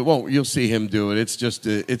few of them, it won't. You'll see him do it. It's just,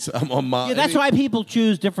 I'm on Molly. Yeah, that's why people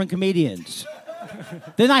choose different comedians.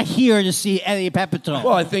 They're not here to see Eddie Pepitone.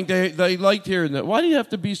 Well, I think they liked hearing that. Why do you have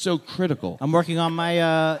to be so critical? I'm working on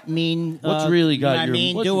my mean. What's really got my your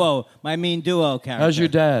mean duo? My mean duo character. How's your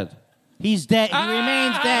dad? He's dead. He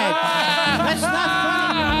remains dead. That's not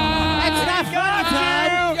funny. That's not funny,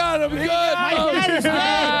 Todd. Got him good. My dad is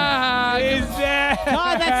dead. He's dead.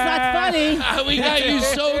 Todd, that's not funny. We got you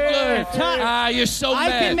so good. Todd, You're so I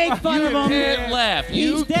mad. can make fun of him. You can't laugh. He's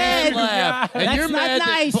You dead. can't laugh. And That's you're not mad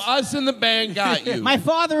nice. that us in the band got you. My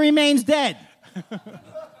father remains dead.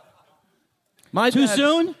 Too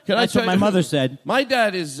soon? Can That's I what my mother said. My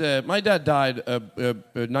dad died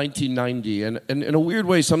 1990, and in a weird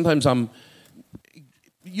way, sometimes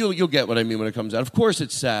you'll get what I mean when it comes out. Of course,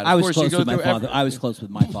 it's sad. I Of was course, close you go with my through father. I was close with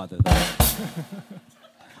my father.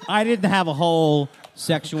 I didn't have a whole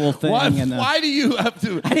sexual thing. Why do you have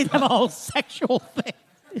to? I didn't have a whole sexual thing.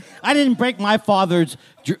 I didn't break my father's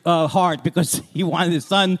heart because he wanted his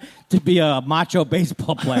son to be a macho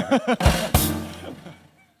baseball player.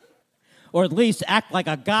 Or at least act like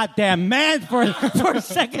a goddamn man for a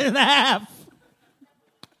second and a half.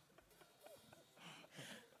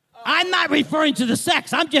 I'm not referring to the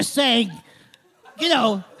sex. I'm just saying, get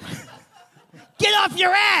off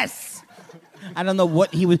your ass. I don't know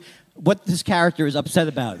what this character is upset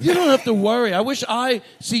about. You don't have to worry. I wish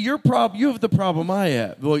see your problem. You have the problem I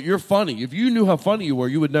have. Well, you're funny. If you knew how funny you were,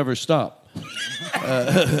 you would never stop.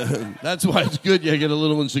 That's why it's good. You get a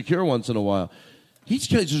little insecure once in a while. He's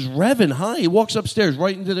just revving high. He walks upstairs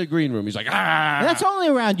right into the green room. He's like, ah. That's only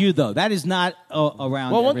around you, though. That is not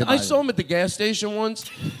around everybody. I saw him at the gas station once.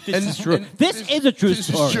 This is true. This is a true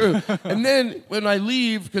story. This is true. And then when I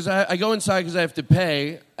leave, because I go inside because I have to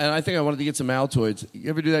pay, and I think I wanted to get some Altoids. You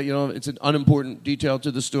ever do that? It's an unimportant detail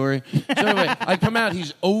to the story. So anyway, I come out.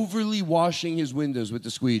 He's overly washing his windows with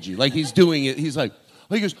the squeegee. Like he's doing it. He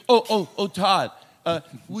goes, oh, Todd.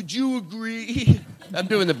 Would you agree? I'm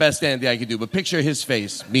doing the best Andy I could do, but picture his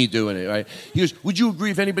face, me doing it, right? He goes, would you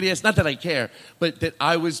agree if anybody else, not that I care, but that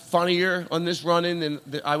I was funnier on this run-in and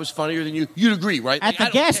that I was funnier than you? You'd agree, right? At the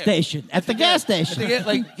gas station. At the gas station.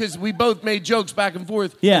 Because we both made jokes back and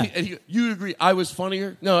forth. Yeah. And you'd agree I was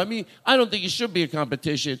funnier? No, I mean, I don't think it should be a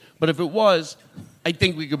competition, but if it was, I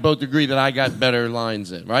think we could both agree that I got better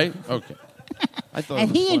lines in, right? Okay. I thought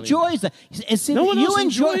and he funny. enjoys that. No one else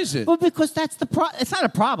enjoys it. Well, because that's the problem. It's not a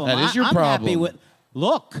problem. That is your I'm problem. Happy with.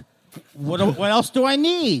 Look, what else do I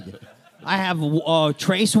need? I have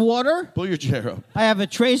trace water. Pull your chair up. I have a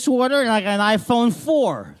trace water and I got an iPhone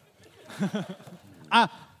 4. I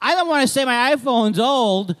don't want to say my iPhone's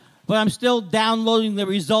old, but I'm still downloading the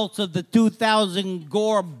results of the 2000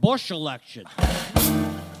 Gore Bush election.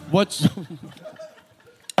 What's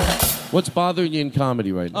bothering you in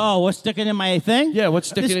comedy right now? Oh, what's sticking in my thing? Yeah, what's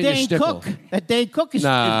sticking in your stickle? That Dane Cook is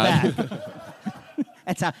back.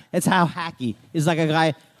 That's how hacky. He's like a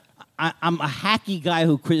guy. I'm a hacky guy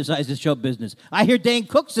who criticizes show business. I hear Dane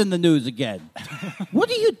Cook's in the news again. What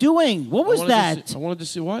are you doing? What was that? I wanted to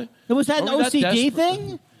see what? Was that an OCD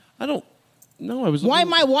thing? I don't know. I was. Why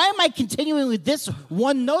am I continuing with this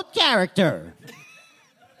one note character?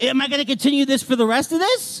 Am I going to continue this for the rest of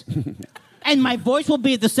this? And my voice will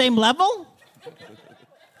be at the same level?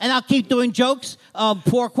 And I'll keep doing jokes of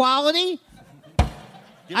poor quality?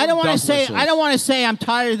 I don't want to say I'm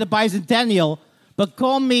tired of the bicentennial, but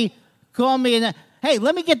call me and hey,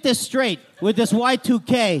 let me get this straight with this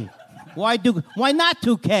Y2K. Why not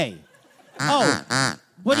 2K? Oh,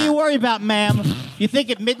 what are you worried about, ma'am? You think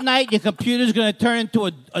at midnight your computer's going to turn into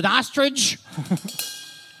an ostrich?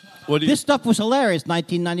 This stuff was hilarious,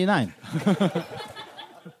 1999.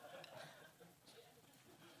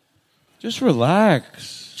 Just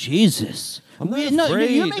relax. Jesus. I'm not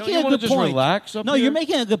afraid. You're making a good point. Relax up no, here? You're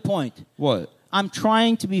making a good point. What? I'm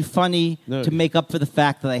trying to be funny to make up for the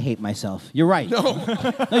fact that I hate myself. You're right.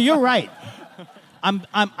 No, you're right.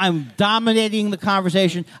 I'm dominating the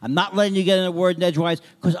conversation. I'm not letting you get in a word in edgewise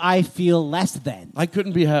because I feel less than. I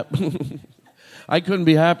couldn't be happy. I couldn't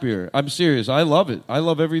be happier. I'm serious. I love it. I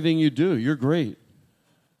love everything you do. You're great.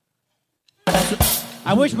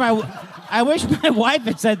 I wish my wife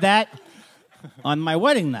had said that on my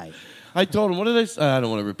wedding night. I told him, what did I say? I don't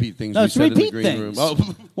want to repeat things we said in the green room. Oh.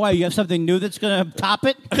 Why, you have something new that's going to top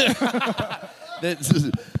it?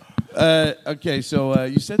 Okay, so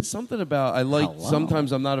you said something about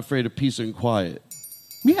sometimes I'm not afraid of peace and quiet.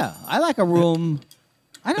 Yeah, I like a room.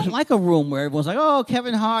 I don't like a room where everyone's like, oh,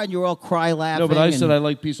 Kevin Hart, and you're all cry laughing. No, but I said I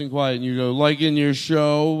like peace and quiet, and you go, like in your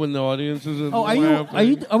show when the audience is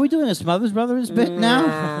laughing. Are we doing a Smothers Brothers bit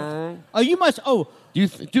now? Oh, you must. Oh,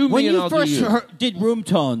 when you first did room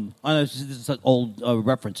tone on this is an old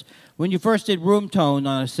reference. When you first did room tone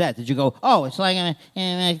on a set, did you go, oh, it's like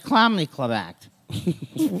a comedy club act?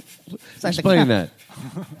 Explain that.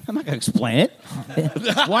 I'm not going to explain it.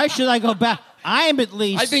 Why should I go back? I am at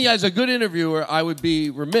least... I think as a good interviewer, I would be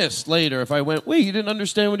remiss later if I went, wait, you didn't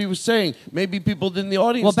understand what he was saying. Maybe people in the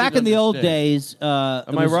audience Well, back in the old understand. days...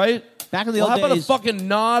 Am I right? Back in the Well, old how about a days... fucking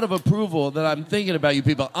nod of approval that I'm thinking about you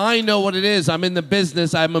people? I know what it is. I'm in the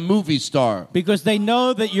business. I'm a movie star. Because they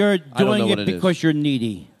know that you're don't know doing what it it is. because you're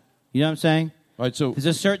needy. You know what I'm saying? All right, so There's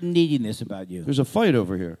a certain neediness about you. there's a fight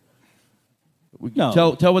over here.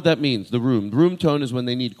 No. Tell what that means. The room. Room tone is when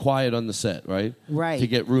they need quiet on the set, right? Right. To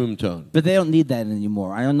get room tone. But they don't need that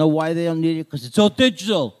anymore. I don't know why they don't need it, because it's all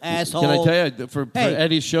digital, asshole. Can I tell you, for Hey,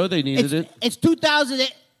 Eddie's show, they needed it. It's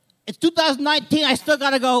 2019. I still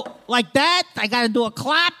got to go like that. I got to do a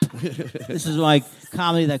clap. This is like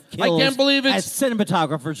comedy that kills. I can't believe at it's...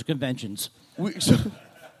 cinematographers' conventions.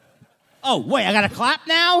 Oh, wait, I got to clap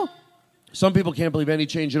now? Some people can't believe any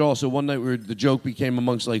change at all. So one night the joke became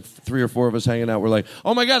amongst like 3 or 4 of us hanging out. We're like,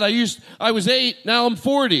 oh my God, I was 8, now I'm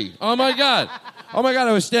 40. Oh my God. Oh my God,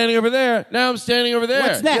 I was standing over there, now I'm standing over there.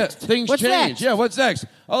 What's next? Yeah, things What's change. next? Yeah, what's next?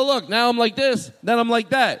 Oh look, now I'm like this, then I'm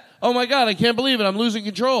like that. Oh my God, I can't believe it, I'm losing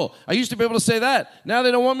control. I used to be able to say that. Now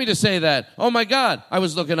they don't want me to say that. Oh my God, I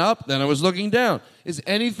was looking up, then I was looking down. Is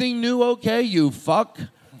anything new okay, you fuck?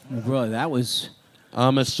 Bro, that was...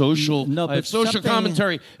 I'm a social... No, I but have social something-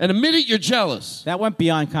 commentary. And admit it, you're jealous. That went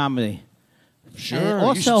beyond comedy. Sure. And it you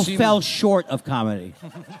also should see fell me. short of comedy.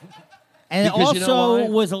 And it Because you know also why?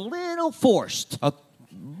 was a little forced. I'll-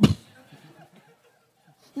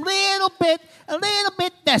 little bit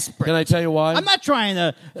desperate. Can I tell you why? I'm not trying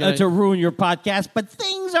to I- to ruin your podcast, but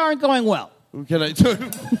things aren't going well. Can I tell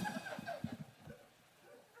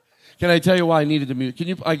Can I tell you why I needed the music? Can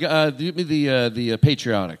you give me the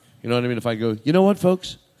patriotic? You know what I mean? If I go, you know what,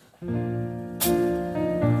 folks? Then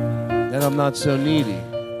I'm not so needy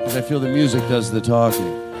because I feel the music does the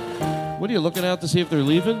talking. What are you looking out to see if they're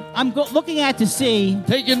leaving? I'm looking at to see.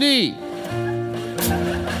 Take a knee.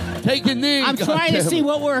 Take a knee. I'm trying to goddammit. see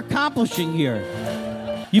what we're accomplishing here.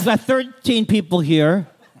 You've got 13 people here.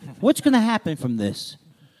 What's going to happen from this?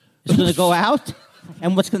 It's going to go out,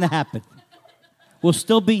 and what's going to happen? We'll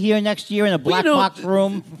still be here next year in a black box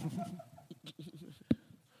room.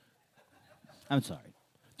 I'm sorry.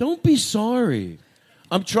 Don't be sorry.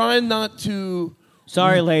 I'm trying not to.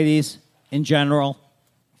 Sorry, ladies, in general.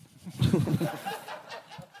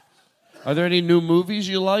 Are there any new movies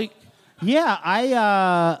you like? Yeah,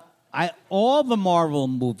 I all the Marvel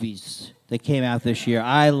movies that came out this year,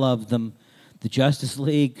 I love them. The Justice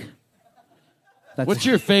League. What's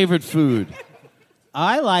your favorite food?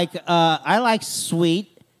 I like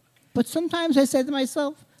sweet, but sometimes I say to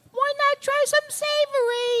myself, why not try some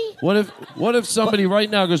savory? What if somebody right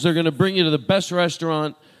now goes, they're going to bring you to the best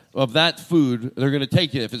restaurant of that food, they're going to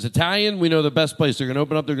take you. If it's Italian, we know the best place. They're going to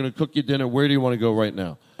open up, they're going to cook you dinner. Where do you want to go right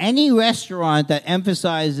now? Any restaurant that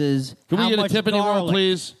emphasizes Can we how get a much Tiffany roll, garlic-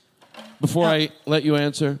 please, before I let you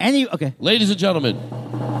answer? Okay. Ladies and gentlemen,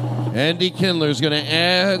 Andy Kindler is going to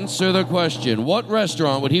answer the question. What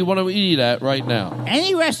restaurant would he want to eat at right now?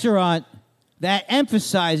 Any restaurant that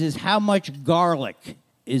emphasizes how much garlic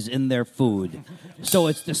is in their food. So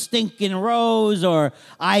it's the stinking rose, or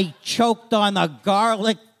I choked on a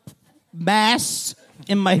garlic mass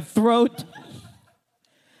in my throat.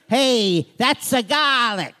 Hey, that's a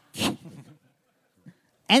garlic.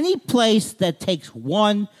 Any place that takes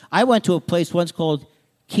one. I went to a place once called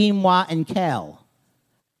Quinoa and Kale,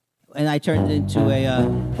 and I turned it into a.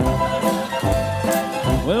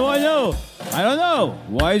 What do I know? I don't know.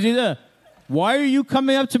 Why is he there? Why are you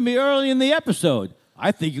coming up to me early in the episode?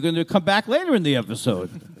 I think you're going to come back later in the episode,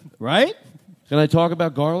 right? Can I talk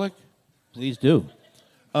about garlic? Please do.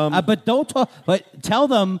 But don't talk. But tell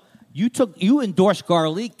them you endorsed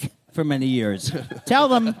garlic for many years. Tell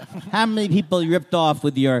them how many people you ripped off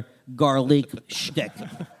with your garlic shtick.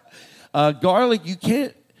 Garlic, you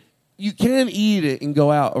can't eat it and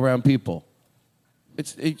go out around people.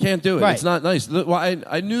 You can't do it. Right. It's not nice. Well,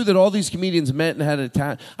 I knew that all these comedians met and had an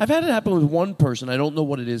attack. I've had it happen with one person. I don't know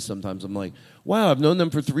what it is sometimes. I'm like, wow, I've known them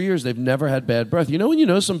for 3 years. They've never had bad breath. You know when you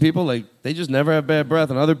know some people, like, they just never have bad breath,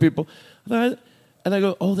 and other people... And I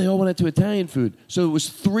go, oh, they all went into Italian food. So it was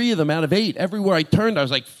 3 of them out of 8. Everywhere I turned, I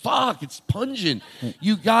was like, fuck, it's pungent.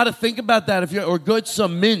 You got to think about that or get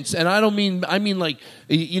some mints. And I mean like,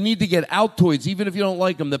 you need to get Altoids, even if you don't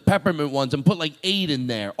like them, the peppermint ones, and put like 8 in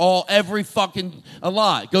there. A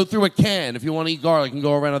lot. Go through a can if you want to eat garlic and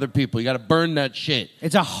go around other people. You got to burn that shit.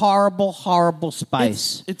 It's a horrible, horrible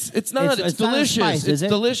spice. It's not. It's not a delicious. spice, is it's it?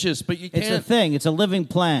 delicious, but you can't. It's a thing. It's a living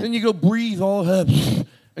plant. Then you go breathe all up.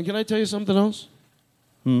 And can I tell you something else?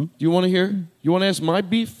 Do you want to hear? You want to ask my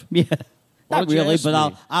beef? Yeah. Why Not don't you really, ask but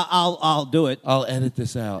me? I'll do it. I'll edit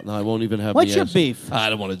this out. No, I won't even have. What's the your answer. beef? I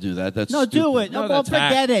don't want to do that. That's No, do stupid. it. No, that's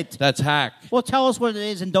forget hack. it. That's hack. Well, tell us what it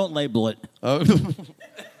is and don't label it. Oh.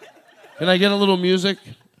 Can I get a little music?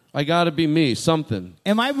 I gotta be me. Something.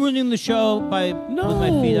 Am I ruining the show by with my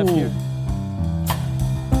feet up here?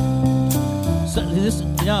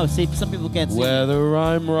 See, some people can't see. Whether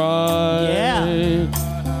I'm right,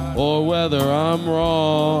 Yeah. or whether I'm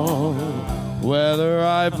wrong, whether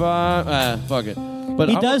I find fuck it. But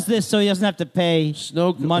He does this so he doesn't have to pay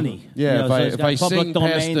Snow money. Yeah, You know, so if it's got I a public sing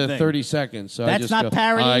past domain the thing. 30 seconds, so I That's just not go,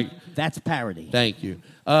 parody. That's parody. Thank you.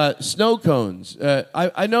 Snow cones.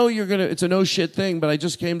 I know you're gonna. It's a no shit thing, but I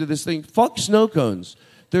just came to this thing. Fuck snow cones.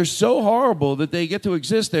 They're so horrible that they get to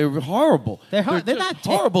exist. They're horrible. They're just not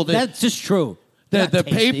horrible. That's just true. The They're not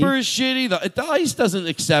tasty. paper is shitty. The ice doesn't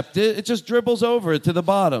accept it. It just dribbles over it to the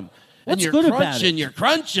bottom. And What's you're good about crunching, it? you're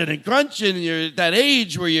crunching and crunching, and you're at that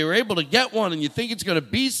age where you're able to get one and you think it's going to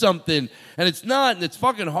be something, and it's not, and it's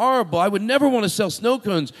fucking horrible. I would never want to sell snow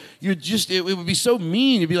cones. It would be so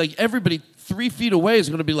mean. You'd be like, everybody 3 feet away is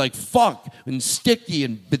going to be like, fuck, and sticky,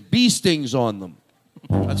 and bee stings on them.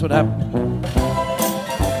 That's what happened.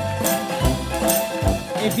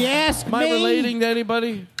 If you ask Am I relating to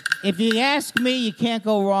anybody? If you ask me, you can't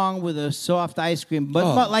go wrong with a soft ice cream,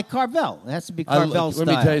 but like Carvel. It has to be Carvel style.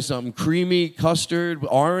 Let me tell you something. Creamy, custard,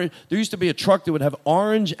 orange. There used to be a truck that would have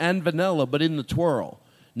orange and vanilla, but in the twirl.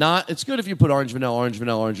 It's good if you put orange, vanilla, orange,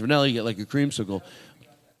 vanilla, orange, vanilla. You get like a creamsicle.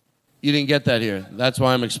 You didn't get that here. That's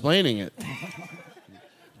why I'm explaining it.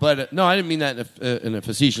 But no, I didn't mean that in a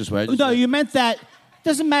facetious way. No, you meant that.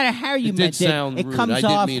 Doesn't matter how you meant did sound it. It rude. comes I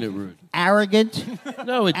didn't off mean it rude. arrogant.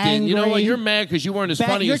 No, it didn't. You know what? angry. You're mad because you weren't as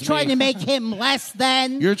funny You're as me. trying to make him less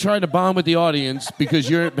than. You're trying to bond with the audience because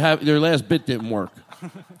your last bit didn't work.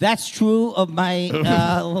 That's true of my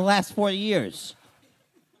last 40 years.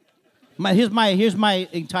 Here's my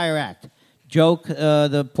entire act. Joke,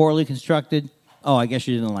 the poorly constructed. Oh, I guess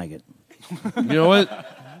you didn't like it. You know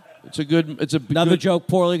what? Another joke,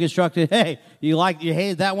 poorly constructed. Hey, you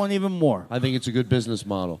hated that one even more. I think it's a good business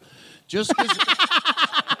model. Just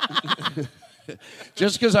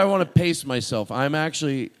because I want to pace myself, I'm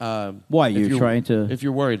actually. Why you're trying to? If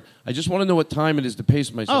you're worried, I just want to know what time it is to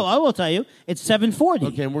pace myself. Oh, I will tell you. It's 7:40.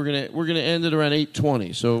 Okay, and we're gonna end it around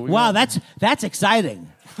 8:20. So wow, that's exciting.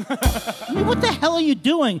 I mean, what the hell are you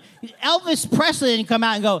doing? Elvis Presley didn't come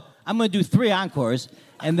out and go, I'm going to do 3 encores,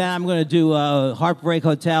 and then I'm going to do Heartbreak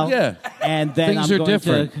Hotel. Yeah. And then Things I'm are going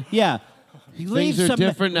different. to... Yeah. Things are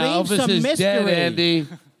different now. Elvis is mystery. dead, Andy.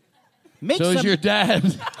 So is your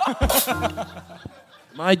dad.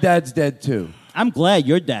 My dad's dead, too. I'm glad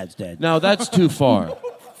your dad's dead. No, that's too far.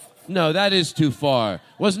 No, that is too far.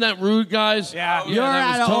 Wasn't that rude, guys? Yeah. You're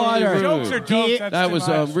that out was of totally order. rude. Jokes are jokes. That's That too was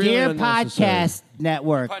much. really Dear unnecessary. Podcast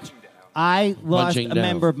Network, I lost Punching a down.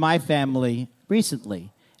 member of my family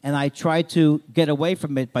recently, and I tried to get away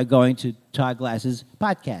from it by going to Todd Glass's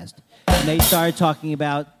podcast. And they started talking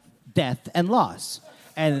about death and loss.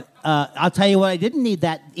 And I'll tell you what I didn't need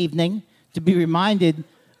that evening, to be reminded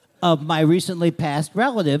of my recently passed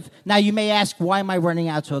relative. Now, you may ask, why am I running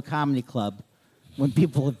out to a comedy club when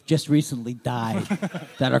people have just recently died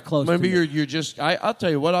that are close Maybe to me? you're just... I'll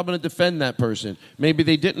tell you what, I'm going to defend that person. Maybe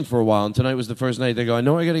they didn't for a while, and tonight was the first night. They go, I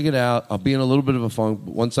know I got to get out. I'll be in a little bit of a funk,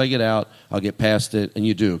 but once I get out, I'll get past it. And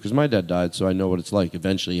you do, because my dad died, so I know what it's like.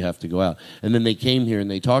 Eventually, you have to go out. And then they came here,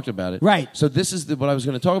 and they talked about it. Right. So this is what I was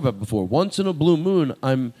going to talk about before. Once in a blue moon,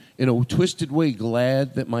 I'm, in a twisted way,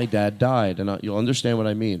 glad that my dad died. And you'll understand what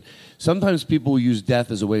I mean. Sometimes people use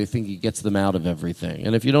death as a way to think he gets them out of everything.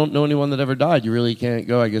 And if you don't know anyone that ever died, you really can't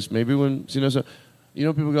go, I guess, maybe when,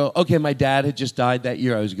 people go, okay, my dad had just died that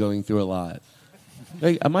year. I was going through a lot.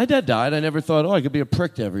 Like, my dad died. I never thought, I could be a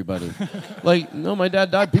prick to everybody. No, my dad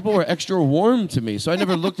died. People were extra warm to me. So I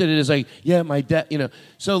never looked at it as like, yeah, my dad,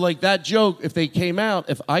 So like that joke, if they came out,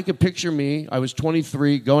 if I could picture me, I was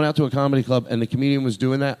 23, going out to a comedy club, and the comedian was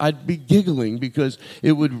doing that, I'd be giggling because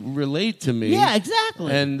it would relate to me. Yeah,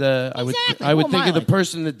 exactly. And I would think of the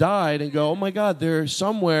person that died and go, oh my God, they're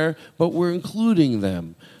somewhere, but we're including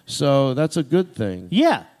them. So that's a good thing.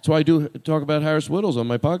 Yeah. That's why I do talk about Harris Whittles on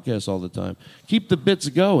my podcast all the time. Keep the bits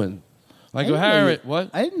going. I go, Harriet, what?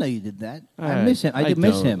 I didn't know you did that. All I right. miss him. I did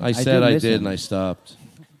miss don't. him. I said I miss did, him. and I stopped.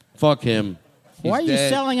 Fuck him. Why are He's you dead.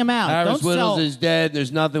 selling him out? Harris Don't Whittles sell- is dead.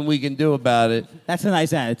 There's nothing we can do about it. That's a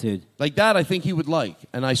nice attitude. Like that, I think he would like.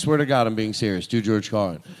 And I swear to God, I'm being serious. Do George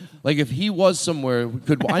Carlin. Like if he was somewhere,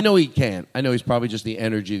 I know he can't. I know he's probably just the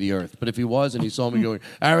energy of the earth. But if he was and he saw me going,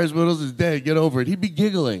 Harris Whittles is dead, get over it, he'd be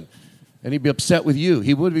giggling. And he'd be upset with you.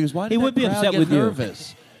 He would because why did He that would be crowd upset get with you.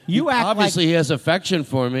 nervous? You act obviously like... he has affection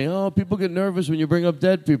for me. Oh, people get nervous when you bring up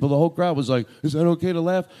dead people. The whole crowd was like, is that okay to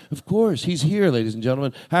laugh? Of course. He's here, ladies and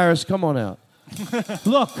gentlemen. Harris, come on out.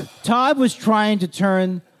 Look, Todd was trying to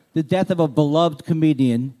turn the death of a beloved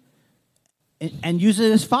comedian and use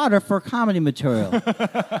it as fodder for comedy material.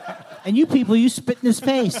 And you people, you spit in his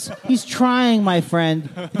face. He's trying, my friend.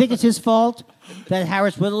 You think it's his fault that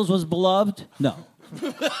Harris Whittles was beloved? No.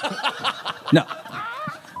 No.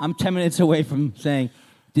 I'm 10 minutes away from saying,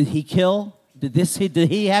 did he kill? Did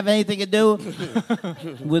he have anything to do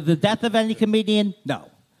with the death of any comedian? No.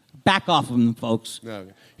 Back off of him, folks. No.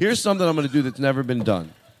 Here's something I'm going to do that's never been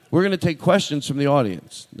done. We're going to take questions from the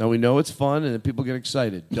audience. Now, we know it's fun and people get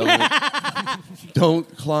excited.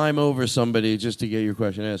 Don't climb over somebody just to get your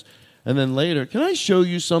question asked. And then later, can I show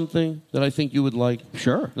you something that I think you would like?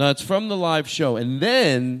 Sure. Now, it's from the live show. And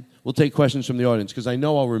then we'll take questions from the audience because I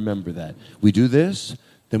know I'll remember that. We do this,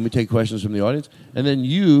 then we take questions from the audience, and then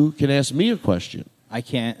you can ask me a question. I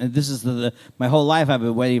can't. And this is my whole life I've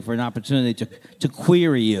been waiting for an opportunity to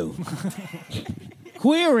query you.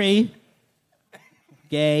 Query?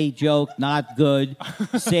 Gay, joke, not good.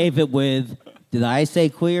 Save it with, did I say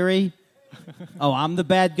query? Oh, I'm the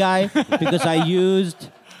bad guy because I used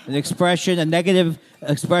a negative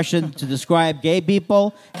expression to describe gay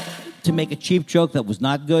people to make a cheap joke that was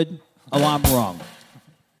not good? Oh, I'm wrong.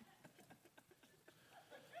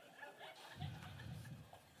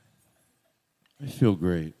 I feel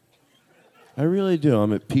great. I really do.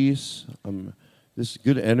 I'm at peace. There's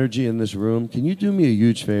good energy in this room. Can you do me a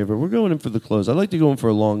huge favor? We're going in for the close. I'd like to go in for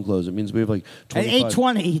a long close. It means we have like 25... At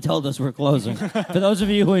 8:20, he told us we're closing. For those of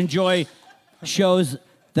you who enjoy shows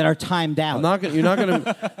that are timed out. You're not going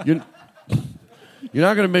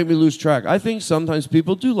to make me lose track. I think sometimes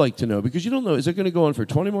people do like to know because you don't know. Is it going to go on for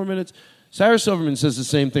 20 more minutes? Sarah Silverman says the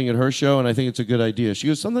same thing at her show, and I think it's a good idea. She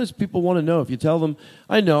goes, sometimes people want to know. If you tell them,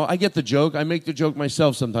 I know, I get the joke. I make the joke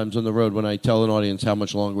myself sometimes on the road when I tell an audience how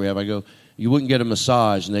much longer we have. I go, you wouldn't get a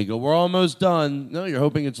massage. And they go, we're almost done. No, you're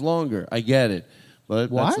hoping it's longer. I get it.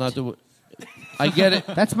 But what? That's not the... I get it.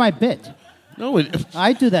 That's my bit. No,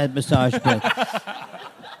 I do that massage bit.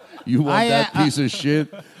 You want that piece of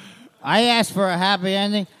shit? I asked for a happy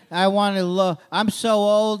ending. I want to I'm so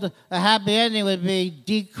old, a happy ending would be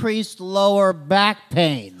decreased lower back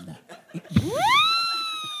pain.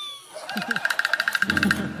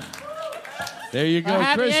 There you go.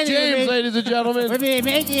 Chris James, ladies and gentlemen. Would be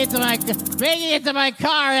making it to my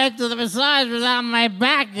car after the massage without my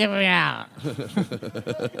back giving out.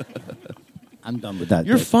 I'm done with that.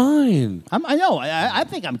 You're fine. I know. I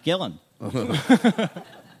think I'm killing.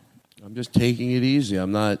 I'm just taking it easy.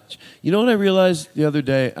 I'm not... You know what I realized the other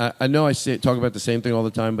day? I know I talk about the same thing all the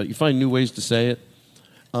time, but you find new ways to say it.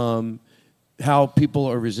 How people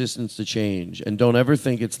are resistant to change. And don't ever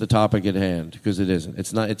think it's the topic at hand, because it isn't.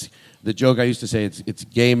 It's not. It's the joke I used to say, it's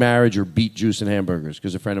gay marriage or beet juice and hamburgers,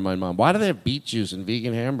 because a friend of mine, Mom, why do they have beet juice and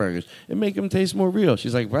vegan hamburgers? It make them taste more real.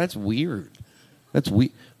 She's like, well, that's weird. That's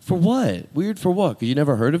weird. For what? Weird for what? Because you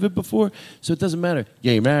never heard of it before? So it doesn't matter.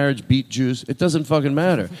 Gay marriage, beet juice, it doesn't fucking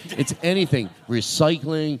matter. It's anything.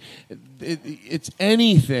 Recycling, it's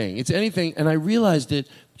anything. It's anything. And I realized it.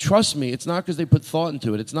 Trust me, it's not because they put thought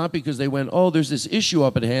into it. It's not because they went, oh, there's this issue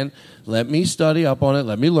up at hand. Let me study up on it.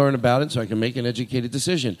 Let me learn about it so I can make an educated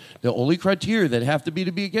decision. The only criteria that have to be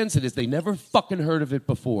against it is they never fucking heard of it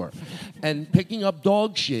before. And picking up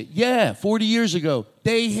dog shit. Yeah, 40 years ago,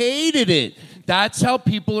 they hated it. That's how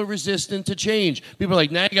people are resistant to change. People are like,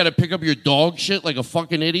 now you got to pick up your dog shit like a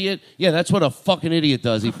fucking idiot? Yeah, that's what a fucking idiot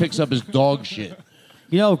does. He picks up his dog shit.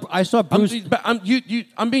 You know, I saw Bruce...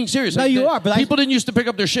 I'm being serious. No, you are, but people didn't used to pick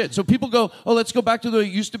up their shit. So people go, oh, let's go back to the way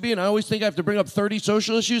it used to be, and I always think I have to bring up 30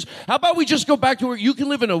 social issues. How about we just go back to where you can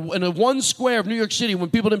live in a one square of New York City when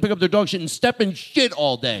people didn't pick up their dog shit and step in shit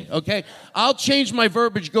all day, okay? I'll change my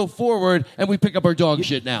verbiage, go forward, and we pick up our dog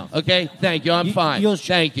shit now, okay? Thank you, I'm fine.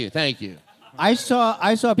 Thank you. I saw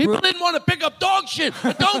People didn't want to pick up dog shit.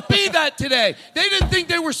 But don't be that today. They didn't think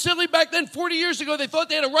they were silly back then. 40 years ago, they thought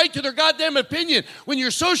they had a right to their goddamn opinion. When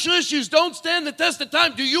your social issues don't stand the test of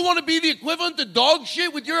time, do you want to be the equivalent to dog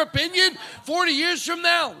shit with your opinion 40 years from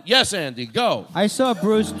now? Yes, Andy, go. I saw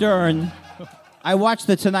Bruce Dern. I watched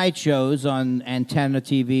the Tonight shows on Antenna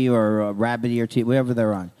TV or Rabbit Ear TV, whatever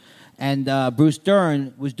they're on. And Bruce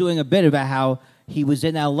Dern was doing a bit about how he was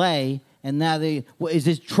in L.A., and now is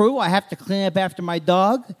this true? I have to clean up after my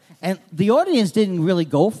dog? And the audience didn't really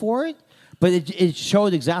go for it, but it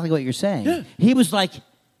showed exactly what you're saying. Yeah. He was like,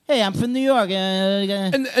 hey, I'm from New York.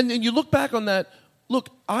 And you look back on that, look,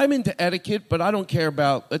 I'm into etiquette, but I don't care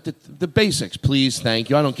about the basics. Please, thank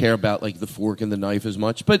you. I don't care about like the fork and the knife as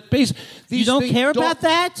much. But you don't care about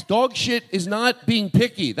that? Dog shit is not being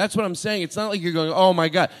picky. That's what I'm saying. It's not like you're going, oh my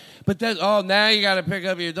God. But now you got to pick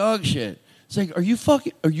up your dog shit. It's like,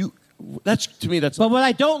 that's, to me, that's... But what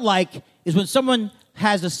I don't like is when someone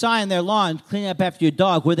has a sign on their lawn, clean up after your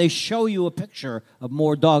dog, where they show you a picture of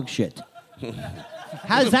more dog shit.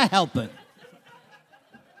 How does that help it?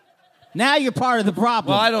 Now you're part of the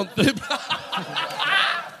problem. Well, I don't...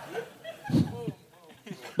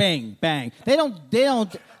 Bang, bang. They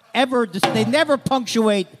never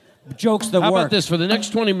punctuate jokes that work. How about this? For the next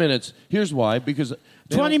 20 minutes, here's why. Because...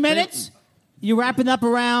 20 minutes? You wrapping up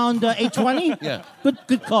around 8:20? Yeah.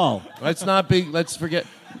 Good call. Let's not be. Let's forget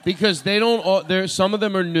because they don't. Some of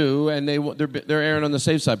them are new and they're airing on the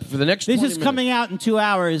safe side. But for the next, this 20 is minutes, coming out in 2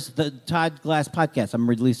 hours. The Todd Glass podcast. I'm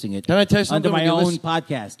releasing it. Can I tell you something? Under my own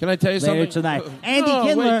podcast. Can I tell you later something tonight? Andy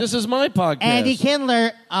Kindler. Wait, this is my podcast. Andy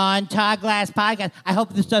Kindler on Todd Glass podcast. I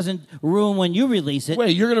hope this doesn't ruin when you release it.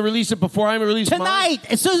 Wait, you're going to release it before I'm release tonight?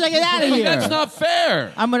 As soon as I get out of here. That's not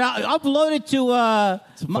fair. I'm going to upload it to.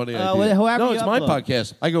 It's a funny idea. Whoever no, it's my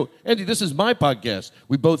podcast. I go, Andy, this is my podcast.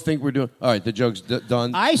 We both think we're doing... All right, the joke's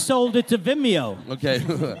done. I sold it to Vimeo. Okay.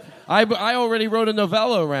 I already wrote a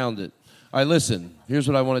novella around it. All right, listen. Here's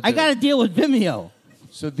what I want to do. I got to deal with Vimeo.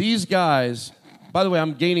 So these guys... By the way,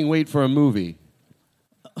 I'm gaining weight for a movie.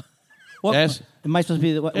 What? Yes? Am I supposed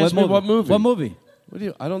to be... What movie? What movie? What movie?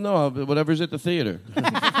 I don't know. Whatever's at the theater.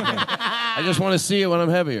 I just want to see it when I'm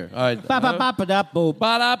heavier. All right. Ba-ba-ba-ba-da-boop.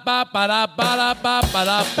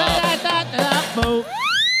 Ba-da-ba-ba-da-ba-da-ba-ba-da-ba.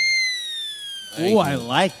 Ooh, I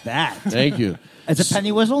like that. Thank you. It's a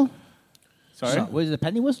penny whistle? Sorry? What is it, a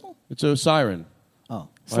penny whistle? It's a siren. Oh.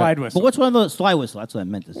 Slide whistle. But what's one of those slide whistle? That's what I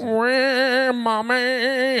meant to say. Well,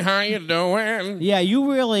 mommy, how you doing? Yeah, you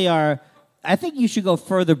really are... I think you should go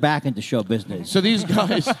further back into show business. So these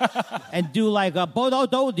guys... and do like a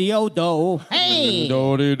bo-do-do-de-o-do. Hey!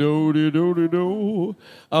 Do-de-do-de-do-de-do.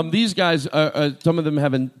 These guys, some of them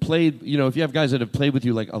haven't played... You know, if you have guys that have played with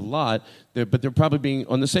you like a lot, but they're probably being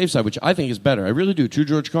on the safe side, which I think is better. I really do. True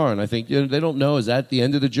George Carlin. I think they don't know, is that the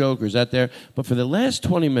end of the joke or is that there? But for the last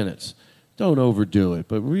 20 minutes, don't overdo it.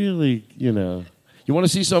 But really, you know... You want to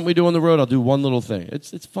see something we do on the road? I'll do one little thing.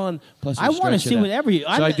 It's fun. Plus, I want to see whatever you...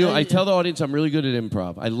 So I tell the audience I'm really good at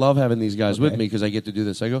improv. I love having these guys with me because I get to do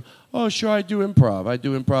this. I go, oh, sure, I do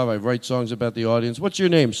improv. I write songs about the audience. What's your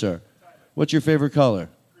name, sir? What's your favorite color?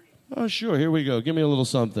 Oh, sure, here we go. Give me a little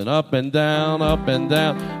something. Up and down, up and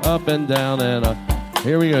down, up and down, and up.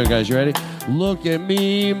 Here we go, guys. You ready? Look at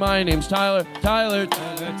me. My name's Tyler. Tyler.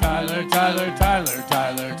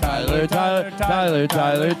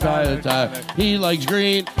 He likes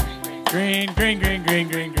green. Green.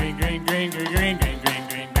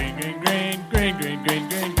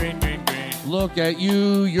 Look at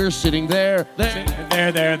you. You're sitting there. There.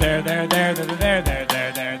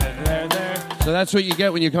 So that's what you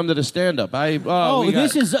get when you come to the stand-up. That's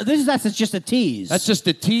just a tease. That's just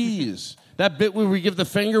a tease. That bit where we give the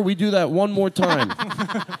finger, we do that one more time.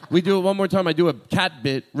 We do it one more time. I do a cat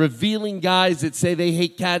bit, revealing guys that say they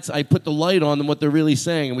hate cats. I put the light on them, what they're really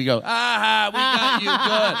saying, and we go, aha, we got you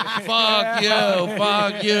good.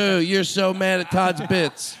 Fuck you. You're so mad at Todd's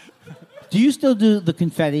bits. Do you still do the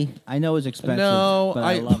confetti? I know it's expensive. No, but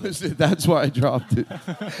I love it. That's why I dropped it.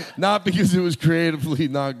 Not because it was creatively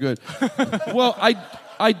not good. Well,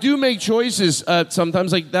 I do make choices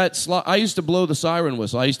sometimes like that. I used to blow the siren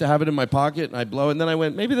whistle. I used to have it in my pocket, and I blow it, and then I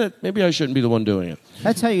went, maybe I shouldn't be the one doing it.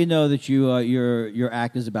 That's how you know that your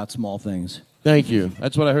act is about small things. Thank you.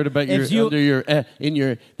 That's what I heard about that's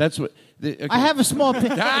what... Okay. I have a small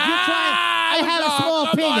penis. I have a small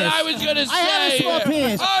penis. I was going to say I have a small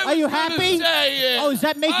penis. Are you happy? Oh, does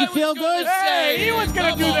that make you feel good? Hey, he was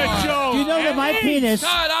going to do that joke. You know that my penis...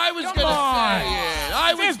 God, I was going to say it.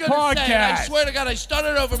 I was going to say it. I swear to God, I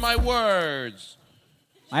stuttered over my words.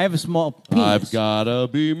 I have a small penis. I've got to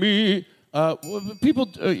be me. People...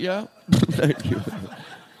 yeah. Thank you.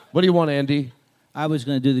 What do you want, Andy? I was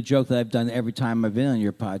going to do the joke that I've done every time I've been on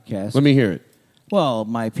your podcast. Let me hear it. Well,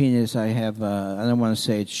 my penis, I have, I don't want to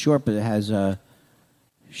say it's short, but it has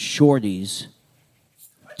Shorties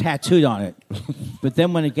tattooed on it. But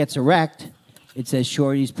then when it gets erect, it says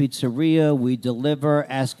Shorty's Pizzeria, we deliver,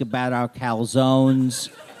 ask about our calzones,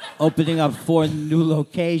 opening up 4 new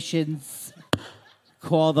locations,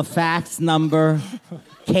 call the fax number,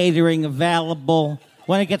 catering available.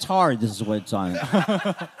 When it gets hard, this is what it's on.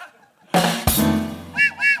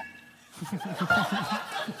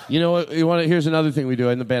 You know what? Here's another thing we do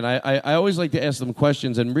in the band. I always like to ask them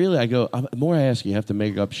questions, and really I go, the more I ask you have to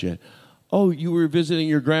make up shit. Oh, you were visiting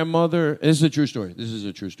your grandmother. This is a true story.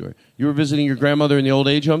 You were visiting your grandmother in the old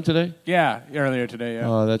age home today? Yeah, earlier today. Yeah.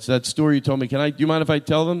 Oh, that's that story you told me. Do you mind if I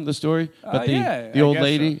tell them the story about the old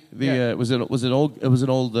lady? So. It was an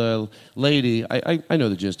old lady. I know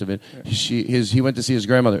the gist of it. Yeah. He went to see his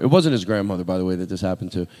grandmother. It wasn't his grandmother, by the way, that this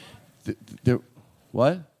happened to.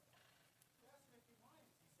 What?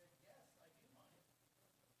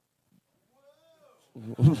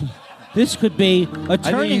 This could be a turning point.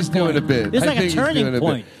 I think he's doing a bit. This is like a turning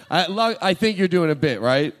point. I think you're doing a bit,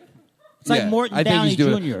 right? It's like Morton Downey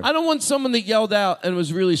Jr. I don't want someone that yelled out and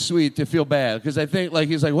was really sweet to feel bad, because I think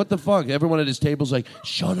he's like, what the fuck? Everyone at his table's like,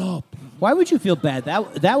 shut up. Why would you feel bad? He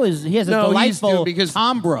has a delightful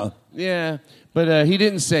timbre. Yeah, but he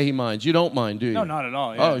didn't say he minds. You don't mind, do you? No, not at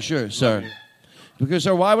all. Yeah. Oh, sure, sir. Because,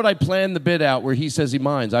 sir, why would I plan the bit out where he says he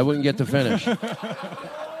minds? I wouldn't get to finish.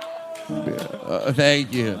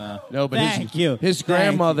 Thank you. His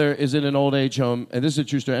grandmother is in an old age home, and this is a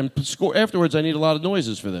true story. And afterwards, I need a lot of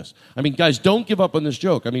noises for this. I mean, guys, don't give up on this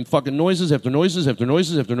joke. I mean, fucking noises after noises after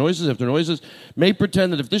noises after noises after noises. May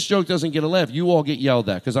pretend that if this joke doesn't get a laugh, you all get yelled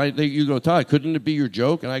at. Because you go, Ty, couldn't it be your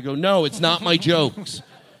joke? And I go, no, it's not my jokes.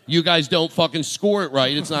 You guys don't fucking score it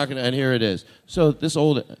right. It's not gonna. And here it is. So this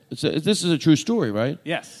is a true story, right?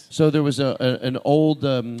 Yes. So there was an old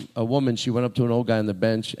a woman. She went up to an old guy on the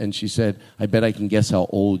bench and she said, "I bet I can guess how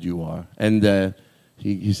old you are." And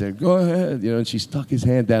he said, "Go ahead," And she stuck his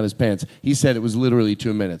hand down his pants. He said it was literally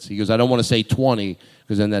 2 minutes. He goes, "I don't want to say 20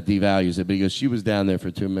 because then that devalues it." But he goes, "She was down there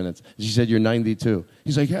for 2 minutes." And she said, "You're 92."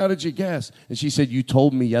 He's like, "How did you guess?" And she said, "You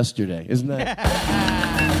told me yesterday." Isn't that?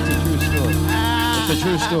 It's a true story. It's a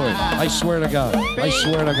true story. I swear to God. I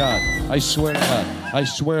swear to God. I swear to God. I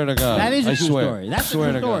swear to God. That is a true story. That's a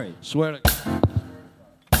true story. Swear to God.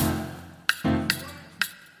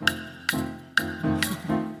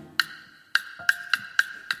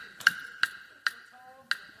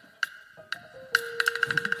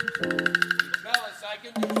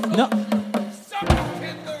 No.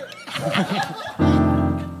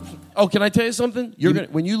 Oh, can I tell you something?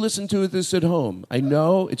 When you listen to this at home, I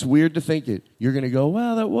know it's weird to think it. You're going to go,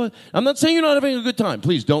 wow, that was... I'm not saying you're not having a good time.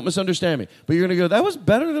 Please, don't misunderstand me. But you're going to go, that was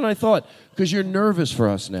better than I thought, because you're nervous for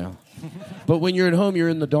us now. But when you're at home, you're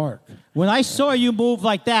in the dark. When I saw you move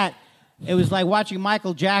like that, it was like watching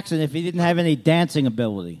Michael Jackson if he didn't have any dancing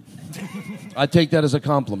ability. I take that as a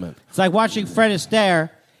compliment. It's like watching Fred Astaire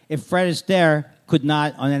if Fred Astaire could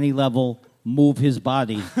not, on any level, move his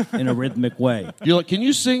body in a rhythmic way. You're like, can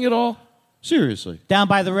you sing at all? Seriously. Down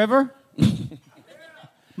by the river?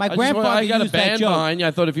 My grandfather I got a used that band joke. behind you.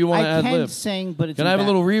 I thought if you want to ad lib. I can sing, but it's Can I have a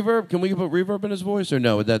little reverb? Can we put reverb in his voice? Or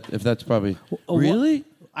no, if that's probably... Really?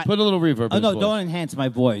 Put a little reverb in his voice. Don't enhance my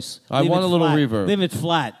voice. I want a little reverb. Leave it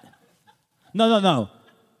flat. No.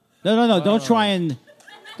 Don't try and...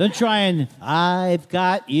 I've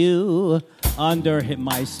got you under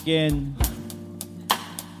my skin.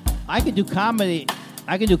 I can do comedy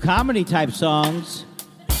type songs.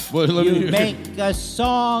 Well, you make a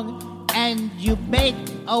song and you make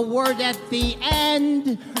a word at the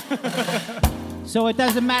end. So it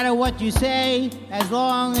doesn't matter what you say as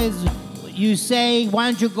long as you say, why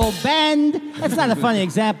don't you go bend? That's not a funny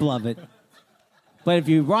example of it. But if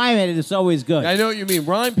you rhyme it, it's always good. I know what you mean.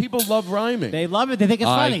 Rhyme. People love rhyming. They love it. They think it's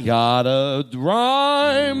funny. I gotta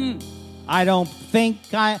rhyme. I don't think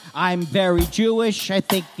I'm very Jewish. I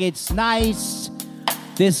think it's nice.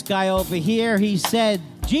 This guy over here, he said,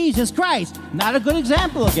 Jesus Christ. Not a good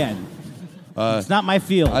example again. It's not my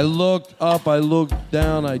field. I looked up, I looked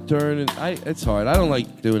down, I turned, it's hard. I don't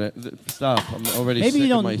like doing it. Stop. I'm already sick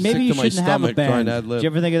to my stomach trying to ad lib. Did you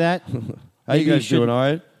ever think of that? How you guys doing, all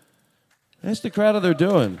right? Ask the crowd how they're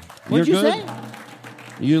doing. What'd you say?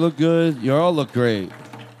 You look good. You all look great.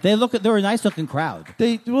 They're a nice looking crowd.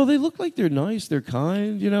 They look like they're nice. They're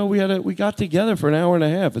kind. You know, we got together for an hour and a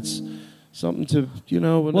half. It's something to,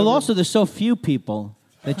 whenever. Well, also there's so few people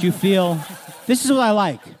that you feel. This is what I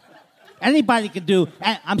like. Anybody can do.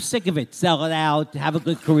 I'm sick of it. Sell it out. Have a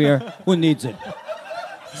good career. Who needs it?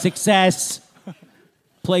 Success.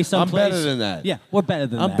 Play someplace. I'm better than that. Yeah, we're better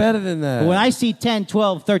than that. I'm better than that. But when I see 10,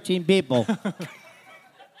 12, 13 people.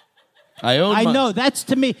 I know, that's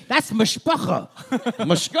to me, that's mashpacha.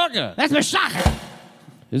 Mashkaga. That's mashpacha.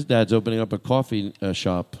 His dad's opening up a coffee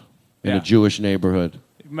shop in a Jewish neighborhood.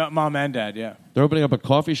 Mom and dad, yeah. They're opening up a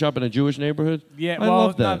coffee shop in a Jewish neighborhood? Yeah, I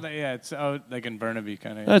love that. It's like in Burnaby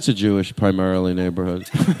kind of. That's a Jewish primarily neighborhood.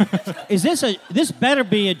 This better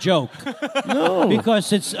be a joke. No.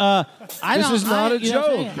 Because it's, This is not a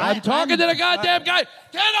joke. I'm talking to the goddamn guy.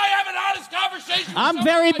 Can I have an honest conversation with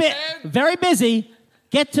I'm very busy.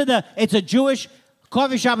 Get to it's a Jewish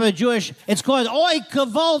coffee shop of the Jewish. It's called Oi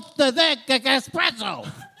Kavolt the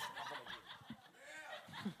Espresso.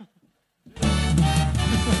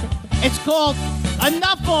 It's called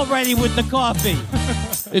Enough Already with the Coffee.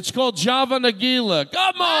 It's called Java Nagila.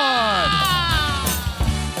 Come on!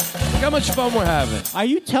 Look how much fun we're having. Are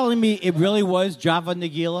you telling me it really was Java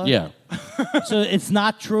Nagila? Yeah. So it's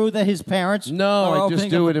not true that his parents No, are I just opening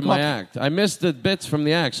do up it a in my coffee- act. I miss the bits from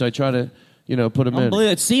the act, so I try to, put them in.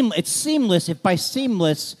 Unbelievable. It's seamless. If by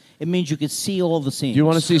seamless, it means you can see all the scenes. Do you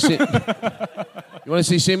want to see You want to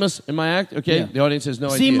see Seamless in my act? Okay, Yeah. The audience has no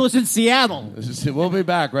idea. Seamless in Seattle. We'll be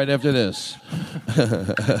back right after this.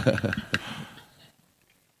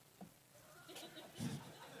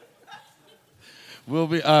 We'll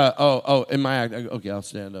be, in my act. Okay, I'll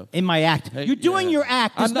stand up. In my act. Hey, You're doing yeah. your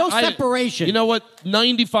act. There's no separation. You know what?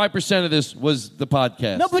 95% of this was the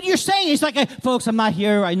podcast. No, but you're saying it's like, folks, I'm not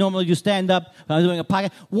here. I normally do stand up. I'm doing a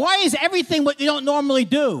podcast. Why is everything what you don't normally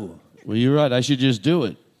do? Well, you're right. I should just do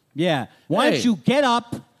it. Yeah. Why don't you get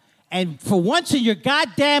up and for once in your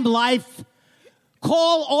goddamn life,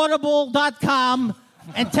 call audible.com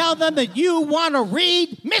and tell them that you want to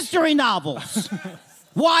read mystery novels.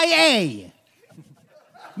 YA.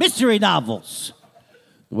 Mystery novels.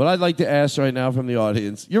 What I'd like to ask right now from the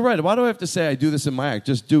audience, you're right. Why do I have to say I do this in my act?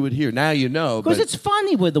 Just do it here. Now you know. Because it's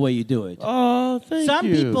funny with the way you do it. Oh, thank Some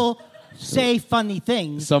you. people say funny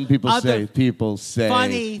things. Some people Other say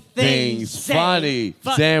funny things. Funny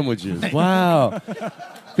sandwiches. Wow.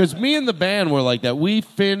 Because me and the band were like that. We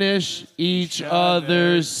finish each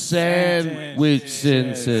other's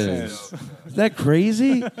sandwiches. Is that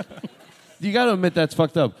crazy? You got to admit that's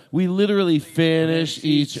fucked up. We literally finish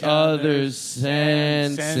each other's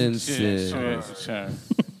sentences.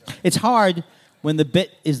 It's hard when the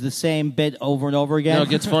bit is the same bit over and over again. No, it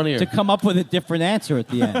gets funnier. To come up with a different answer at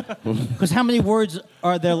the end. Because how many words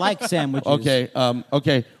are there like sandwiches?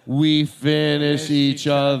 Okay. We finish each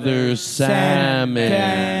other's salmon.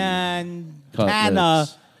 Tana,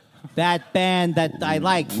 that band that I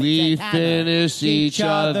like. We Santana. finish each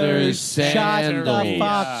other's Shut the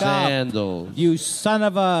fuck up. sandals. You son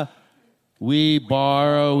of a... We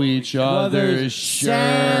borrow each other's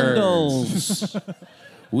sandals. shirts.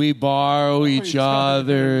 We borrow each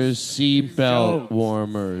other's seatbelt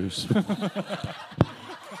warmers.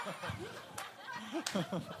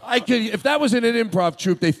 If that was in an improv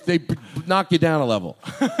troupe, they knock you down a level.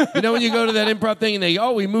 You know when you go to that improv thing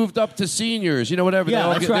and we moved up to seniors, whatever.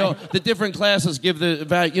 Yeah, that's right. The different classes give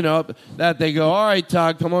that they go, all right,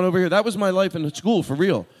 Todd, come on over here. That was my life in school, for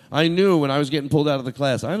real. I knew when I was getting pulled out of the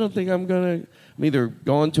class, I don't think I'm either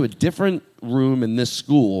going to a different room in this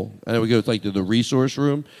school, and we go to the resource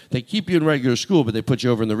room. They keep you in regular school, but they put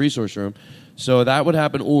you over in the resource room. So that would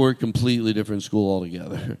happen, or a completely different school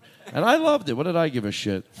altogether. And I loved it. What did I give a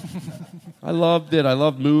shit? I loved it. I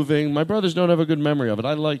loved moving. My brothers don't have a good memory of it.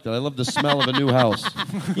 I liked it. I loved the smell of a new house.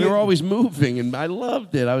 We were always moving, and I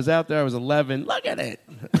loved it. I was out there. I was 11. Look at it.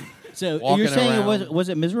 So Walking you're saying around. was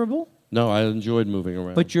it miserable? No, I enjoyed moving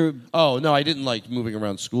around. But you're... Oh, no, I didn't like moving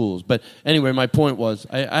around schools. But anyway, my point was,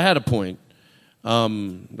 I had a point.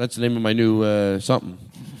 That's the name of my new something.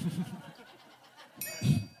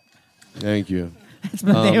 Thank you. That's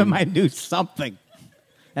the name of my new something.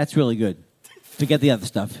 That's really good. Forget the other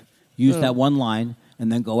stuff. Use that one line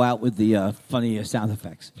and then go out with the funny sound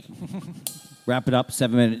effects. Wrap it up,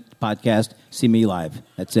 7-minute podcast, see me live.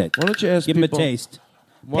 That's it. Why don't you ask Give people... them a taste.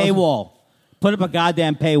 Paywall. Put up a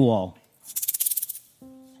goddamn paywall.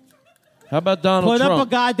 How about Donald Trump? Put up a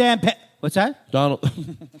goddamn What's that?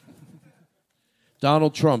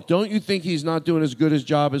 Donald Trump. Don't you think he's not doing as good a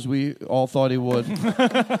job as we all thought he would?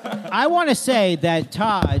 I want to say that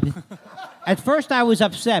Todd... At first, I was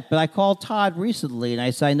upset, but I called Todd recently, and I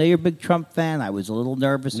said, I know you're a big Trump fan. I was a little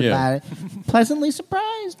nervous about it. Pleasantly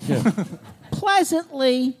surprised. Yeah.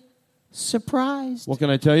 Pleasantly surprised. Well, can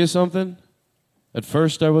I tell you something? At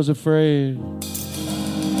first, I was afraid.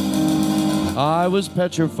 I was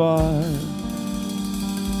petrified.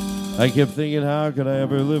 I kept thinking, how could I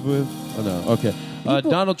ever live with... Oh, no. Okay.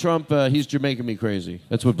 Donald Trump, he's Jamaican me crazy.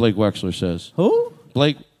 That's what Blake Wexler says. Who?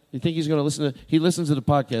 Blake... You think he's going to listen to... He listens to the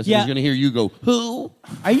podcast, Yeah. and he's going to hear you go, who?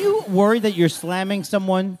 Are you worried that you're slamming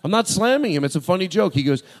someone? I'm not slamming him. It's a funny joke. He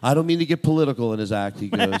goes, I don't mean to get political in his act. He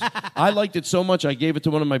goes, I liked it so much, I gave it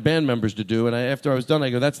to one of my band members to do, and after I was done, I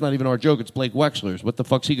go, that's not even our joke. It's Blake Wexler's. What the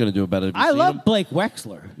fuck's he going to do about it? Have you I seen love him? Blake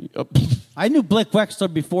Wexler. I knew Blake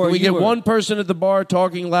Wexler before Can we you get were. one person at the bar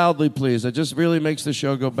talking loudly, please? That just really makes the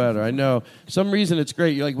show go better. I know. For some reason, it's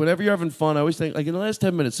great. You're like, whenever you're having fun, I always think, like, in the last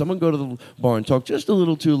 10 minutes, someone go to the bar and talk just a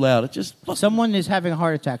little too loud. It just Someone is having a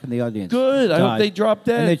heart attack in the audience. Good. I hope they drop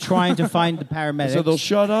dead. And they're trying to find the paramedics. So they'll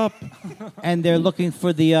shut up. And they're looking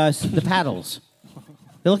for the paddles.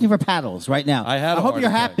 They're looking for paddles right now. I had a hope heart you're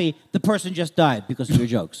attack. happy. The person just died because of your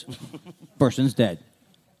jokes. Person's dead.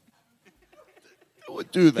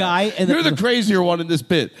 Would do that. Guy You're the crazier one in this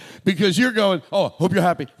bit because you're going, oh, hope you're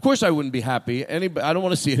happy. Of course I wouldn't be happy. I don't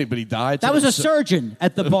want to see anybody die. That was a surgeon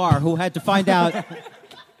at the bar who had to find out.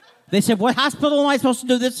 They said, what hospital am I supposed to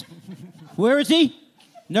do this? Where is he?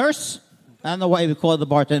 Nurse? I don't know why they call the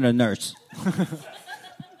bartender nurse.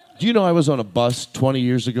 Do you know I was on a bus 20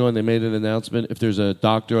 years ago and they made an announcement, if there's a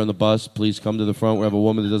doctor on the bus, please come to the front. We have a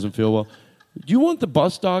woman that doesn't feel well. Do you want the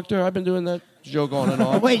bus doctor? I've been doing that joke on and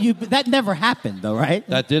off. Wait, that never happened, though, right?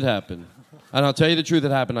 That did happen. And I'll tell you the truth,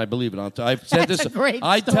 it happened. I believe it. I've said That's this. a great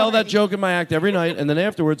I tell story. that joke in my act every night, and then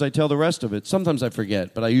afterwards I tell the rest of it. Sometimes I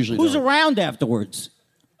forget, but I usually Who's don't. around afterwards?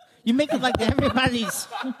 You make it like everybody's...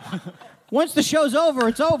 Once the show's over,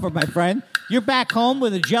 it's over, my friend. You're back home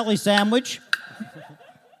with a jelly sandwich.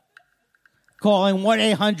 Calling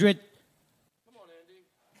 1-800... Come on, Andy.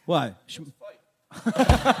 What?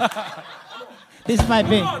 This might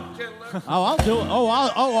be... Oh, I'll do it.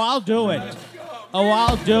 I'll do it. Oh,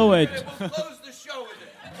 I'll do it. Close the show with it.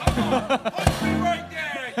 Come on. Punch me right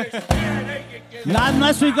there. You're scared, ain't you? Not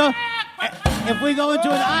unless we go... If we go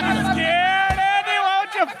into an octagon... Scared, Andy? Why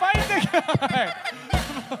don't you fight the guy?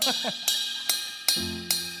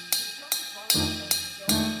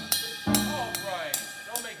 All right.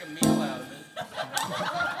 Don't make a meal out of it.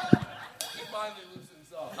 He finally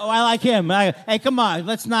loosens up. Oh, I like him. Hey, come on.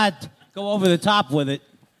 Let's not go over the top with it.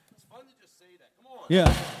 It's fun to just say that. Come on.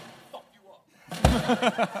 Yeah. Fuck you up.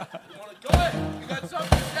 You want to go ahead? You got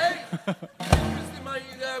something to say?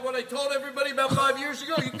 What I told everybody about 5 years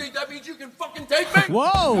ago? You think that means you can fucking take me? Whoa.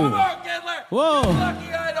 Come on, Giddler. Whoa. You're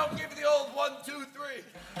lucky I don't give you the old 1, 2,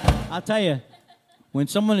 3. I'll tell you, when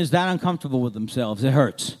someone is that uncomfortable with themselves, it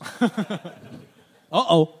hurts.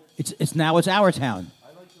 Uh-oh. It's now it's our town. I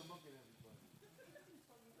like to look at everybody.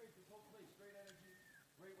 Fucking great. This whole place, great energy.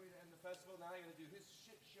 Great way to end the festival. Now I'm going to do his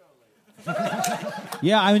shit show later.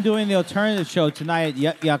 Yeah, I'm doing the alternative show tonight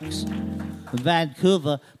at Yucks,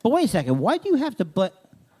 Vancouver. But wait a second. Why do you have to...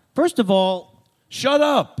 First of all... Shut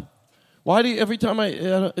up. Why do you, every time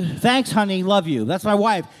I... Thanks, honey. Love you. That's my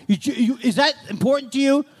wife. Is that important to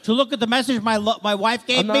you to look at the message my wife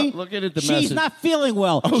gave me? I'm not looking at the She's message. not feeling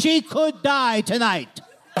well. Oh. She could die tonight.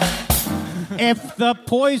 If the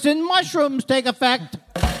poison mushrooms take effect.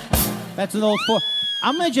 That's an old...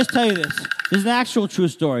 I'm going to just tell you this. This is an actual true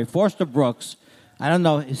story. Forster Brooks, I don't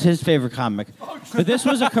know, it's his favorite comic. But this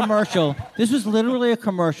was a commercial. This was literally a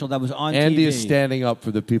commercial that was on TV. Andy is standing up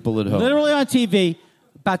for the people at home. Literally on TV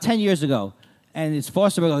about 10 years ago. And it's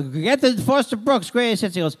Forster Brooks. Get the Forster Brooks greatest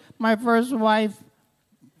hits. He goes, my first wife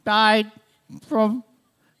died from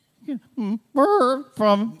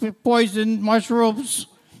poisoned mushrooms.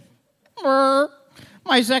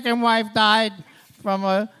 My second wife died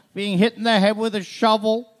from being hit in the head with a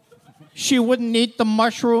shovel. She wouldn't eat the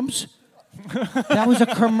mushrooms. That was a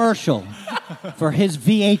commercial for his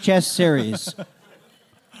VHS series.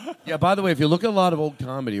 Yeah, by the way, if you look at a lot of old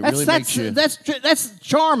comedy, it really makes you... That's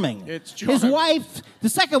charming. It's charming. His wife, the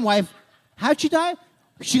second wife, how'd she die?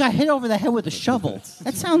 She got hit over the head with a shovel.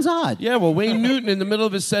 That sounds odd. Yeah, well, Wayne Newton, in the middle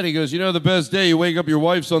of his set, he goes, the best day, you wake up, your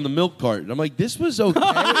wife's on the milk cart. And I'm like, this was okay.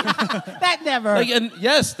 That never... And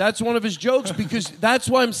yes, that's one of his jokes, because that's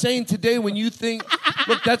why I'm saying today, when you think...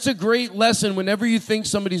 Look, that's a great lesson. Whenever you think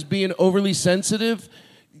somebody's being overly sensitive...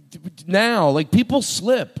 Now, people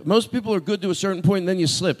slip. Most people are good to a certain point, and then you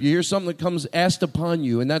slip. You hear something that comes asked upon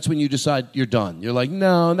you, and that's when you decide you're done. You're like,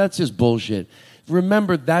 no, that's just bullshit.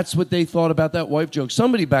 Remember, that's what they thought about that wife joke.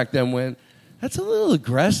 Somebody back then went, that's a little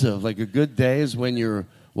aggressive. Like, a good day is when your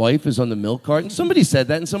wife is on the milk cart. And somebody said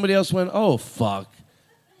that, and somebody else went, oh, fuck.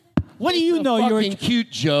 What do you know? You're a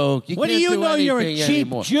cute joke. What do you know? You're a cheap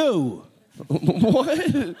anymore. Jew.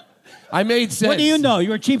 What? I made sense. What do you know?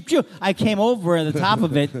 You're a cheap Jew. I came over at the top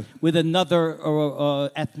of it with another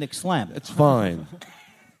ethnic slam. It's fine.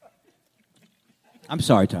 I'm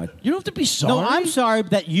sorry, Todd. You don't have to be sorry. No, I'm sorry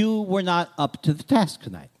that you were not up to the task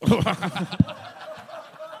tonight.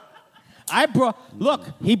 Look,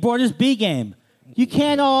 he brought his B game. You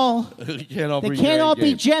can't all... You can't all They bring can't your all A be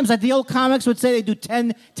game. gems. Like the old comics would say, they do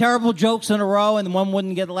 10 terrible jokes in a row and one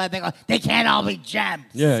wouldn't get a laugh. They go, they can't all be gems.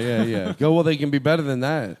 Yeah. Go, well, they can be better than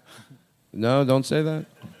that. No, don't say that.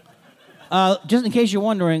 Just in case you're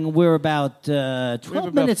wondering, we're about 12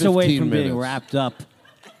 about minutes away 15 from being minutes. wrapped up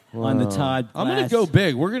on the Todd I'm going to Glass. go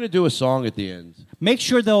big. We're going to do a song at the end. Make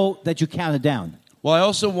sure, though, that you count it down. Well, I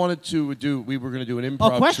also wanted to do. We were going to do an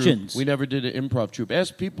improv. questions. Troupe. We never did an improv troupe.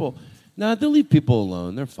 Ask people. Nah, they'll leave people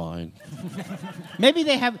alone. They're fine. Maybe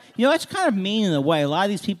they have. It's kind of mean in a way. A lot of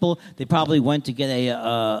these people, they probably went to get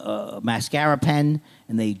a mascara pen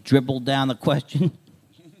and they dribbled down the question.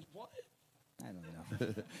 What? I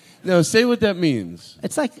don't know. No, say what that means.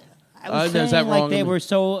 It's like I was is saying, that like wrong? they were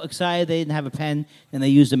so excited they didn't have a pen and they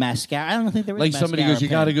used a mascara. I don't think there was Like a somebody mascara goes, you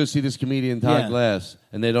pen. got to go see this comedian Todd Yeah. Glass,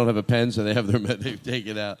 and they don't have a pen, so they have they take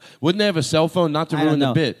it out. Wouldn't they have a cell phone? Not to I don't ruin the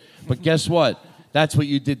know. bit, but guess what? That's what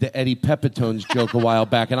you did to Eddie Pepitone's joke a while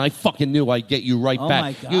back, and I fucking knew I'd get you right Oh back.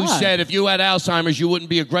 my God. You said if you had Alzheimer's, you wouldn't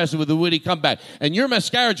be aggressive with a witty comeback. And your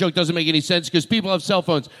mascara joke doesn't make any sense because people have cell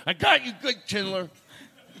phones. I got you good, Kindler.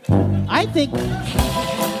 I think.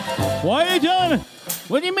 Why are you doing it?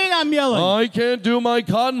 What do you mean I'm yelling? I can't do my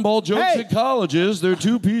cotton ball jokes Hey. at colleges. They're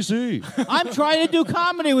too PC. I'm trying to do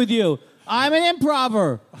comedy with you. I'm an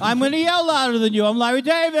improver. I'm going to yell louder than you. I'm Larry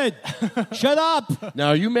David. Shut up. Now,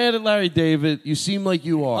 are you mad at Larry David? You seem like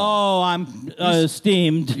you are. Oh, I'm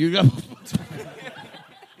steamed. You got.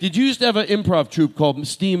 Did you used to have an improv troupe called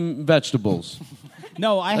Steam Vegetables?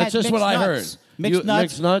 No, I That's had just mixed what I nuts. heard. Mixed You- nuts.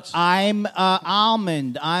 mixed nuts? I'm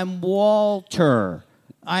almond. I'm Walter.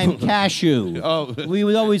 I'm cashew. Oh. We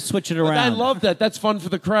would always switch it But around. I love that. That's fun for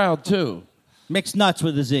the crowd, too. Mixed nuts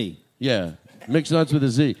with a Z. Yeah. Mixed nuts with a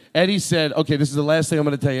Z. Eddie said, okay, this is the last thing I'm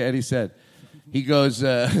going to tell you. Eddie said, he goes,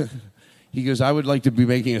 I would like to be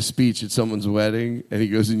making a speech at someone's wedding. And he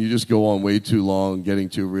goes, and you just go on way too long, getting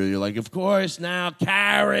too real. You're like, of course, now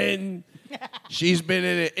Karen, she's been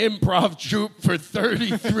in an improv troupe for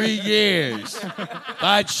 33 years.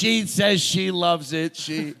 But she says she loves it.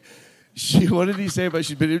 She, what did he say about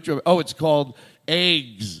she's been in improv? Oh, it's called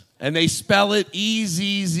Eggs. And they spell it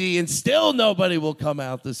easy, and still nobody will come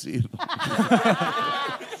out to see them.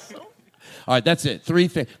 All right, that's it. 3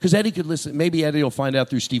 things. Because Eddie could listen. Maybe Eddie will find out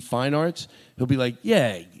through Steve Fine Arts. He'll be like,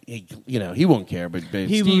 yeah, he won't care. But He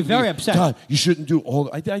Steve, would be very upset. God, you shouldn't do all.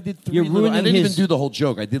 I did 3 You're little. I ruining didn't his- even do the whole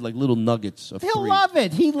joke. I did like little nuggets of He'll 3. love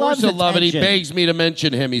it. He Of course loves he'll love it. He attention. begs me to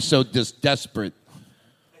mention him. He's so desperate.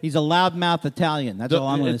 He's a loudmouth Italian. That's all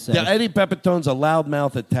I'm going to say. Eddie Pepitone's a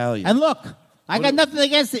loudmouth Italian. And look, I got nothing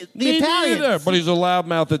against the Me Italians. neither, but he's a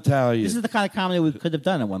loudmouth Italian. This is the kind of comedy we could have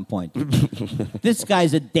done at one point. This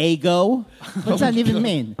guy's a dago. What's that even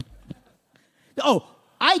mean? Oh,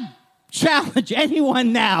 I challenge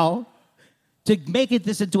anyone now to make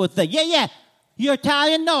this into a thing. Yeah. You're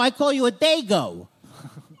Italian? No, I call you a dago.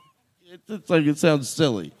 It's like it sounds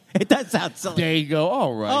silly. It does sound silly. Dago,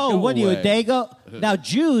 all right. Oh, go what are you, a away. dago? Now,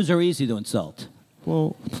 Jews are easy to insult.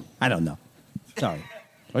 Well, I don't know. Sorry.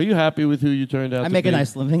 are you happy with who you turned out I to make be? a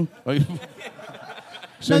nice living. Are you-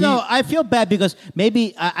 So No, I feel bad because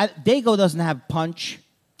maybe dago doesn't have punch.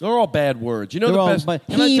 they're all bad words. You know They're the all- best. but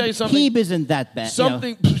Can I tell you something? Heeb isn't that bad. you know.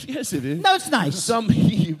 Something. Yes, it is. No, it's nice. Some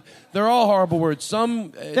heeb. They're all horrible words.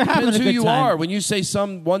 Some having depends a who good you time. are. When you say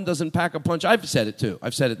one doesn't pack a punch, I've said it too.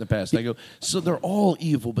 I've said it in the past. I go, so they're all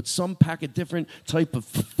evil, but some pack a different type of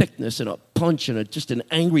thickness and a punch and just an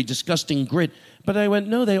angry, disgusting grit. But I went,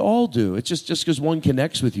 no, they all do. It's just because one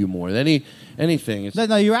connects with you more than anything. It's,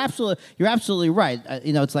 No, you're absolutely right.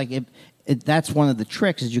 It's like that's one of the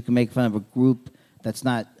tricks is you can make fun of a group that's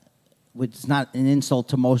not. It's not an insult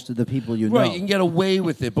to most of the people you know. Right, you can get away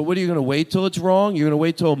with it, but what are you going to wait till it's wrong? You're going to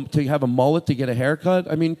wait till you have a mullet to get a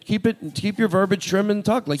haircut? I mean, keep your verbiage trim and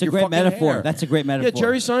tucked like It's a your great fucking metaphor. hair. That's a great metaphor. Yeah,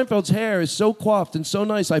 Jerry Seinfeld's hair is so coiffed and so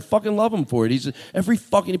nice. I fucking love him for it.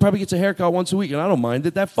 He probably gets a haircut once a week, and I don't mind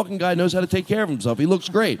it. That fucking guy knows how to take care of himself. He looks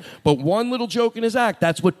great. But one little joke in his act,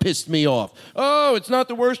 that's what pissed me off. Oh, it's not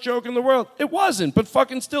the worst joke in the world. It wasn't, but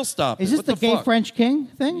fucking still stop Is it. this What the gay fuck? French king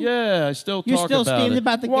thing? Yeah, I still You're talk still about steamed it.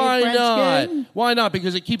 about the gay Why French not? king? Why not?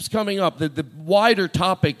 Because it keeps coming up. The wider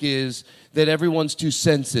topic is that everyone's too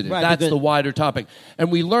sensitive. Right, That's because- the wider topic. And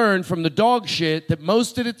we learned from the dog shit that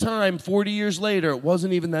most of the time, 40 years later, it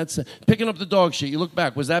wasn't even that. Picking up the dog shit, you look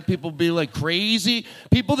back, was that people be like crazy?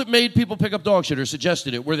 People that made people pick up dog shit or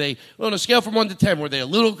suggested it, were they, on a scale from 1 to 10, were they a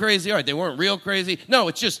little crazy? All right, they weren't real crazy. No,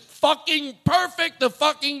 it's just fucking perfect to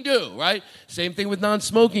fucking do, right? Same thing with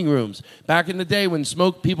non-smoking rooms. Back in the day when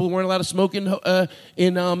people weren't allowed to smoke in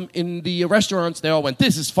the restaurants, they all went,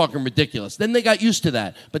 this is fucking ridiculous. Then they got used to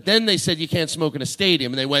that. But then they said you can't smoke in a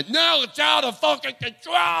stadium. And they went, no, it's out of fucking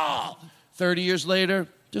control. 30 years later,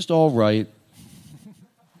 just all right.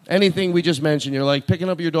 Anything we just mentioned, you're like, picking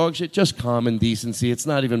up your dog shit, just common decency. It's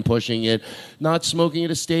not even pushing it. Not smoking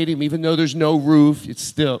at a stadium, even though there's no roof, it's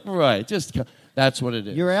still, right, that's what it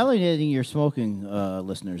is. You're alienating your smoking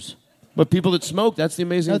listeners. But people that smoke, that's the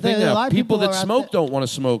amazing No, thing a now. lot of People people that are out smoke there- don't want to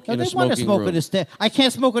smoke No, in a they want to smoking smoke room. in a I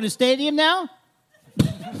can't smoke in a stadium now?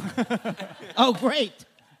 Oh, great.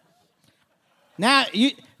 Now,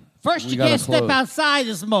 first you can't step outside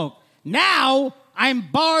to smoke. Now, I'm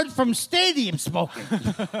barred from stadium smoking.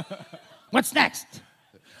 What's next?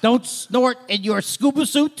 Don't snort in your scuba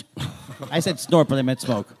suit. I said snort, but I meant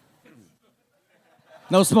smoke.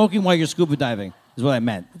 No smoking while you're scuba diving is what I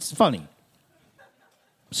meant. It's funny.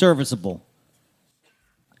 Serviceable.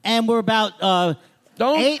 And we're about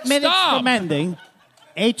 8 minutes from ending.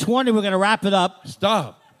 8:20, we're going to wrap it up.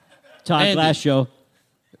 Stop. Todd Andy, Glass Show.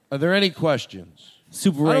 Are there any questions?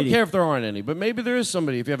 Super I Radio. don't care if there aren't any, but maybe there is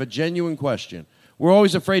somebody if you have a genuine question. We're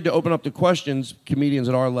always afraid to open up the questions, comedians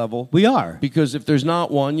at our level. We are. Because if there's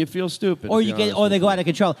not one, you feel stupid. Or they go out of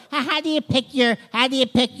control. How do you pick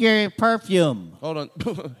your perfume? Hold on.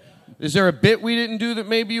 Is there a bit we didn't do that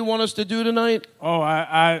maybe you want us to do tonight? Oh,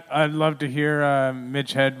 I'd love to hear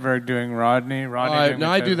Mitch Hedberg doing Rodney. All right,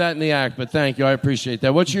 now I do that in the act, but thank you. I appreciate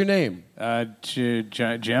that. What's your name?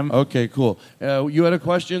 Jim. Okay, cool. You had a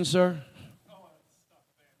question, sir?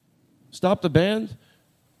 Stop the band?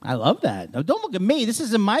 I love that. Now, don't look at me. This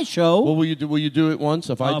isn't my show. Well, will you do it once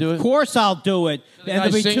if I do it? Of course I'll do it. And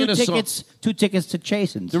there'll be singing a song. two tickets to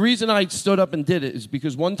Chasen's. The reason I stood up and did it is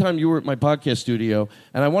because one time you were at my podcast studio,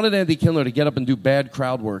 and I wanted Andy Kindler to get up and do bad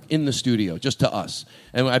crowd work in the studio, just to us.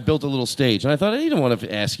 And I built a little stage. And I thought, I didn't want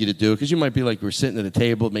to ask you to do it, because you might be like, we're sitting at a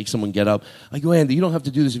table, make someone get up. I go, Andy, you don't have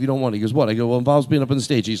to do this if you don't want to. He goes, what? I go, well, it involves being up on the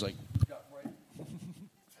stage. He's like...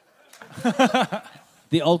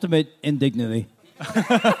 The ultimate indignity.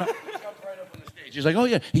 He's like, oh,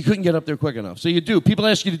 yeah, he couldn't get up there quick enough. So you do. People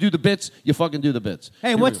ask you to do the bits, you fucking do the bits.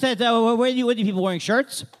 Hey, what's that? What are you people wearing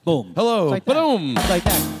shirts? Boom. Hello. It's like Boom. It's like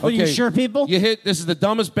that. What, are you sure people? You hit, this is the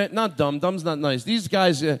dumbest band. Not dumb. Dumb's not nice. These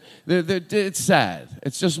guys, it's sad.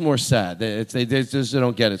 It's just more sad. They just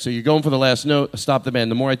don't get it. So you're going for the last note, stop the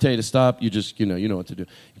band. The more I tell you to stop, you just, you know what to do.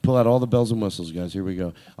 You pull out all the bells and whistles, guys. Here we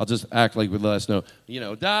go. I'll just act like with the last note.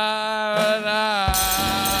 Da, da.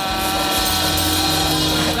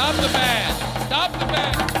 Stop the band. Stop the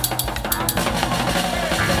band.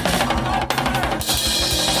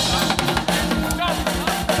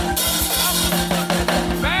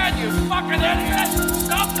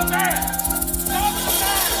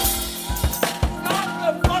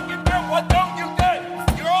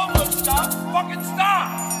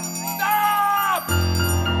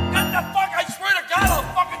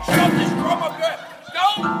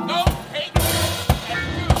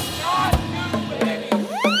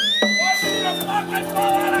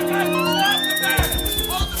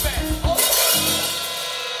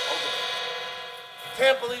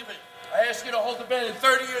 Can't believe it. I asked you to hold the band. In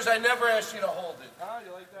 30 years, I never asked you to hold it.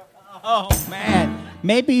 You like that? Oh, man.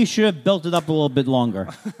 Maybe you should have built it up a little bit longer.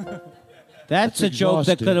 That's a joke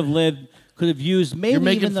that could have used maybe. You're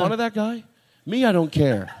making fun of that guy? Me, I don't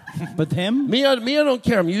care. But him? Me, I don't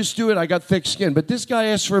care. I'm used to it. I got thick skin. But this guy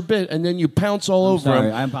asked for a bit, and then you pounce all over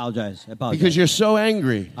him. I apologize. Because you're so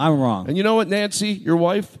angry. I'm wrong. And you know what, Nancy, your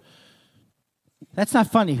wife? That's not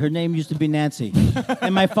funny. Her name used to be Nancy.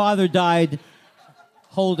 And my father died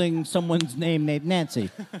holding someone's name named Nancy.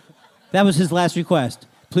 That was his last request.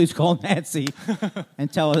 Please call Nancy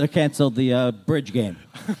and tell her to cancel the bridge game.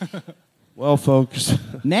 Well, folks.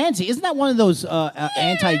 Nancy, isn't that one of those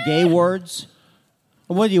anti-gay words?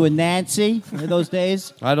 What are you, a Nancy in those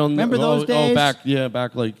days? I don't know. Remember those days?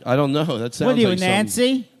 Back like, I don't know. That sounds What are you, like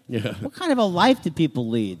Nancy? Yeah. What kind of a life did people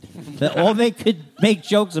lead? That all they could make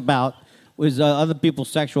jokes about was other people's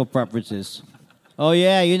sexual preferences. Oh,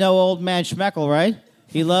 yeah, you know old man Schmeckel, right?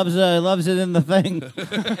 He loves it in the thing.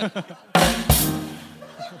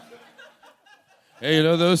 Hey, you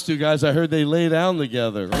know those two guys? I heard they lay down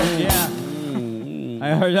together. Yeah.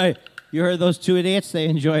 You heard those two idiots? They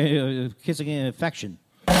enjoy kissing and affection.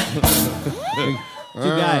 Two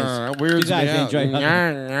guys. Weirds two guys me out. They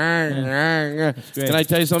enjoy Can I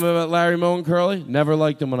tell you something about Larry Moe and Curly? Never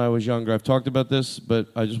liked him when I was younger. I've talked about this, but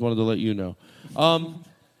I just wanted to let you know.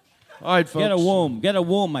 All right, folks. Get a womb. Get a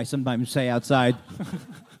womb, I sometimes say outside.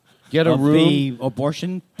 Get a room. The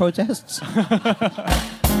abortion protests.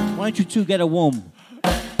 Why don't you two get a womb?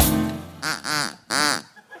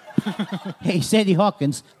 Hey, Sandy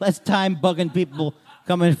Hawkins, less time bugging people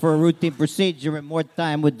coming for a routine procedure and more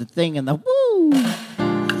time with the thing and the woo.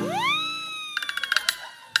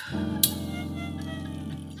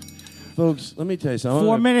 Folks, let me tell you something.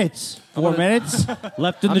 4 minutes. 4 minutes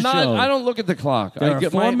left in the show. I don't look at the clock. There I are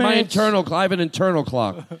get 4 my minutes. internal clock. I have an internal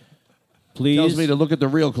clock. Please. Tells me to look at the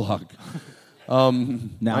real clock. Now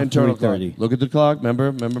my internal clock. 3:30. Look at the clock.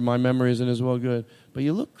 Remember, my memory isn't as well good. But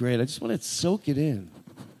you look great. I just want to soak it in.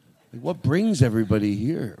 Like, what brings everybody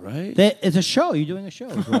here, right? It's a show. You're doing a show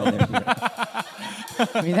as well.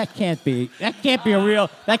 I mean, that can't be a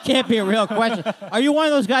real question. Are you one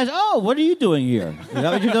of those guys? Oh, what are you doing here? Is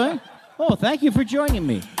that what you're doing? Oh, thank you for joining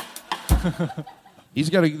me.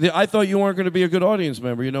 I thought you weren't going to be a good audience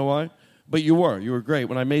member. You know why? But you were. You were great.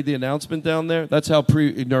 When I made the announcement down there, that's how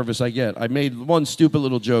nervous I get. I made one stupid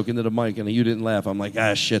little joke into the mic, and you didn't laugh. I'm like,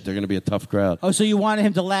 shit, they're going to be a tough crowd. Oh, so you wanted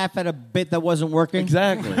him to laugh at a bit that wasn't working?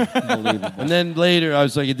 Exactly. Unbelievable. And then later, I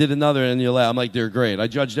was like, you did another, and you laughed. I'm like, they're great. I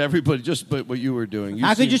judged everybody just but what you were doing.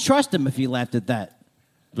 How could you trust him if he laughed at that?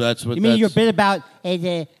 That's what. You mean your bit about,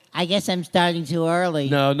 I guess I'm starting too early.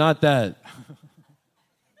 No, not that.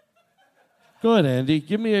 Go ahead, Andy.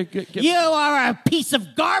 Give me a... You are a piece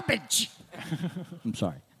of garbage! I'm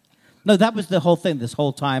sorry. No, that was the whole thing. This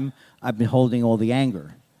whole time, I've been holding all the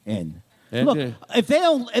anger in. Look, if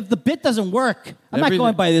the bit doesn't work, I'm not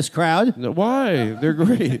going by this crowd. No, why? They're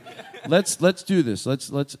great. Let's do this. Let's.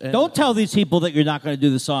 Don't tell these people that you're not going to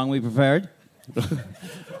do the song we prepared.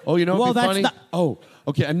 Oh, you know what'd be that's funny? not... Oh,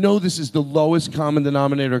 okay. I know this is the lowest common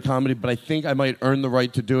denominator of comedy, but I think I might earn the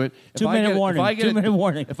right to do it. 2-minute warning. 2-minute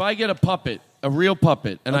warning. If I get a puppet, a real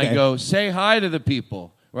puppet, and Okay. I go, say hi to the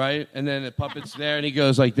people, right? And then the puppet's there, and he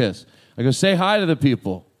goes like this. I go, say hi to the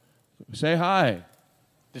people. Say hi.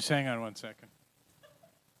 Just hang on 1 second.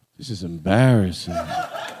 This is embarrassing.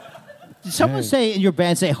 Did someone say in your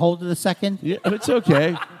band, hold it a second? Yeah, it's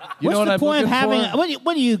okay. You What's know what the I'm point of looking having... for?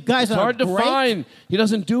 What are you guys It's hard to find. He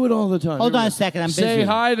doesn't do it all the time. Hold on a second. I'm busy. Say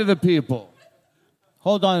hi to the people.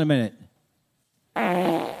 Hold on a minute.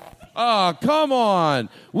 Oh, come on.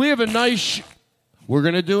 We have a nice... We're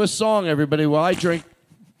going to do a song, everybody, while I drink.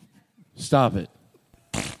 Stop it.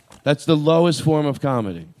 That's the lowest form of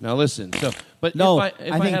comedy. Now, listen. But No, if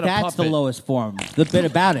I think had a that's the puppet- lowest form. The bit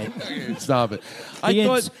about it. Stop it.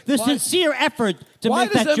 The sincere effort to why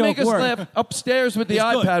make does that joke make us work. laugh upstairs with the It's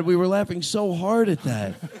good. iPad? We were laughing so hard at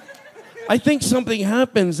that. I think something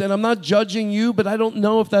happens, and I'm not judging you, but I don't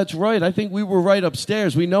know if that's right. I think we were right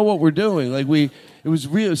upstairs. We know what we're doing. It was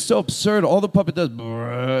real. It was so absurd. All the puppet does,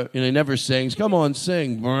 brrr, and he never sings. Come on,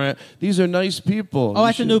 sing. Brrr. These are nice people. Oh,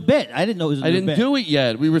 that's a new bit. I didn't know it was a new bit. I didn't do it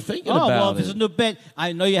yet. We were thinking about it. Oh, well, if it's a new bit,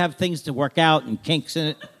 I know you have things to work out and kinks in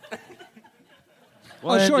it.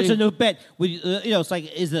 Well, sure, Andy- it's a new bit. It's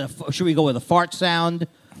like, should we go with a fart sound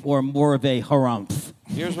or more of a harumph?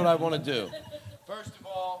 Here's what I want to do. First of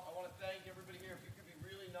all, I want to thank everybody here. If you could be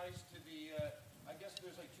really nice to the, I guess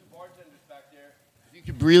there's like 2 bartenders back there. If you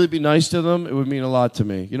could really be nice to them, it would mean a lot to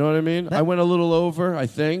me. You know what I mean? I went a little over, I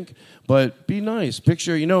think, but be nice.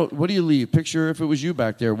 Picture, what do you leave? Picture if it was you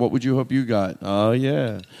back there, what would you hope you got? Oh,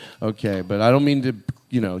 yeah. Okay, but I don't mean to,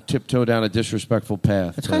 tiptoe down a disrespectful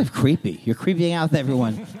path. It's kind of creepy. You're creeping out with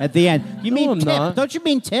everyone at the end. You mean I'm tip? not. Don't you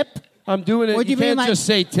mean tip? I'm doing it. Or do You you mean can't just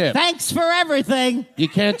say tip. Thanks for everything. You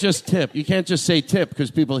can't just tip. You can't just say tip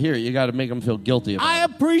because people hear it. You got to make them feel guilty about I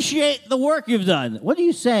it. appreciate the work you've done. What are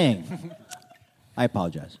you saying? I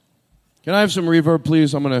apologize. Can I have some reverb,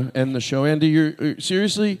 please? I'm going to end the show. Andy,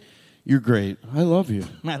 you're great. I love you.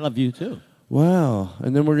 I love you too. Wow.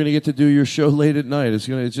 And then we're going to get to do your show late at night. It's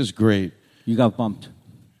just great. You got bumped.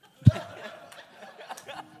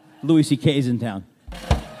 Louis C.K.'s in town.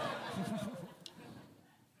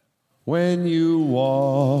 When you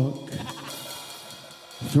walk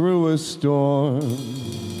through a storm,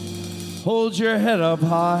 hold your head up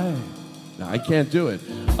high. No, I can't do it.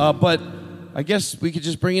 But I guess we could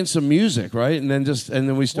just bring in some music, right? And then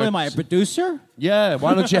we start. What am I, a producer? Yeah.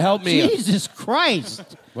 Why don't you help me? Jesus Christ.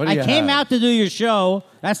 What do I you came have? out to do your show.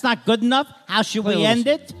 That's not good enough? How should we end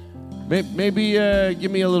it? Maybe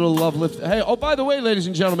give me a little love lift. Hey, oh, by the way, ladies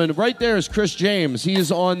and gentlemen, right there is Chris James. He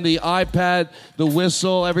is on the iPad, the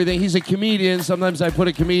whistle, everything. He's a comedian. Sometimes I put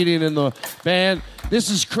a comedian in the band. This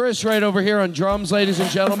is Chris right over here on drums, ladies and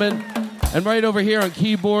gentlemen. And right over here on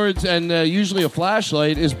keyboards and usually a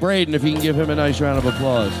flashlight is Braden, if you can give him a nice round of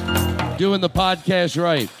applause. Doing the podcast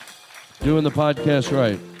right. Doing the podcast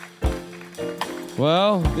right.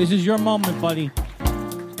 Well, this is your moment, buddy.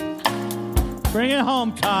 Bring it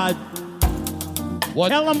home, Todd.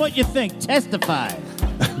 Tell them what you think. Testify.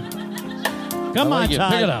 Come on,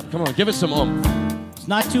 Todd. Pick it up. Come on, give it some It's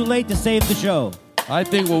not too late to save the show. I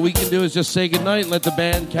think what we can do is just say goodnight and let the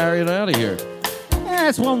band carry it out of here.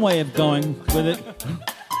 That's one way of going with it.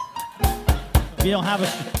 If you don't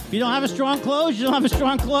have a strong close, you don't have a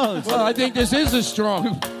strong close. Well, I think this is a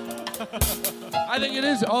strong. I think it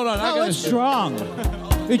is. Hold on. No, it's strong.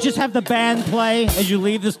 You just have the band play as you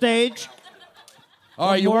leave the stage.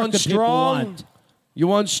 All right, you want strong? You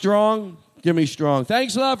want strong? Give me strong.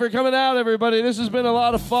 Thanks a lot for coming out, everybody. This has been a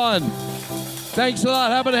lot of fun. Thanks a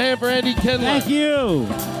lot. How about a hand for Andy Kindler? Thank you.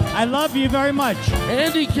 I love you very much.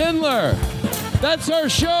 Andy Kindler. That's our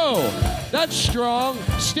show. That's strong.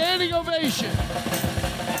 Standing ovation.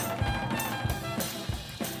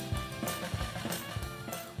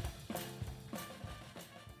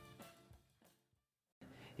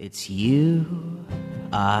 It's you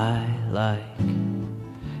I like.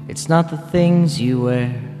 It's not the things you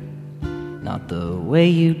wear, not the way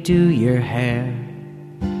you do your hair,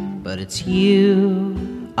 but it's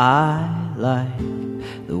you I like.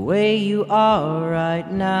 The way you are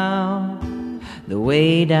right now, the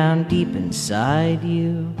way down deep inside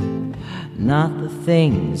you. Not the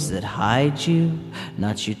things that hide you,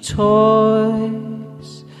 not your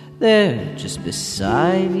toys, they're just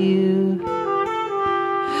beside you.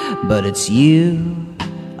 But it's you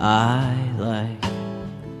I like,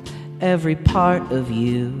 every part of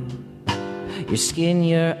you. Your skin,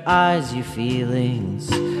 your eyes, your feelings,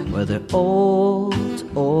 whether old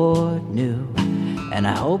or new. And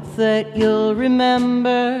I hope that you'll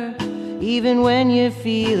remember, even when you're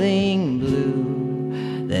feeling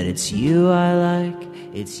blue, that it's you I like,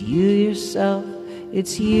 it's you yourself,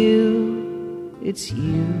 it's you, it's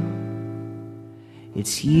you,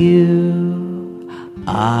 it's you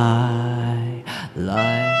I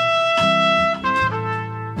like.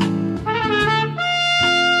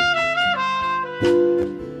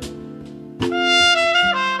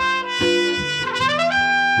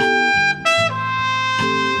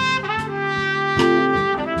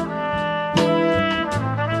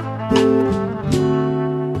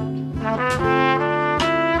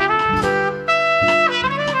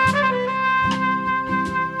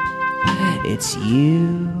 It's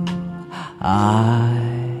you I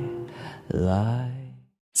like.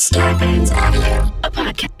 Starburns Audio,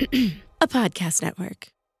 a podcast network.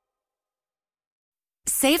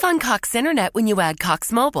 Save on Cox Internet when you add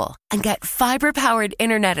Cox Mobile and get fiber-powered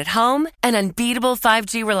internet at home and unbeatable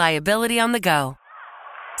 5G reliability on the go.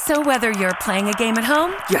 So whether you're playing a game at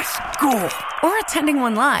home, yes, goal, or attending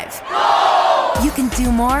one live, you can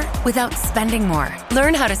do more without spending more.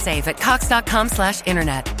 Learn how to save at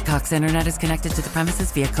cox.com/internet. Cox Internet is connected to the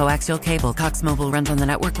premises via coaxial cable. Cox Mobile runs on the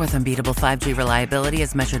network with unbeatable 5G reliability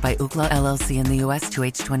as measured by Ookla LLC in the U.S. to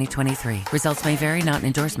H 2023. Results may vary, not an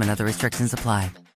endorsement. Other restrictions apply.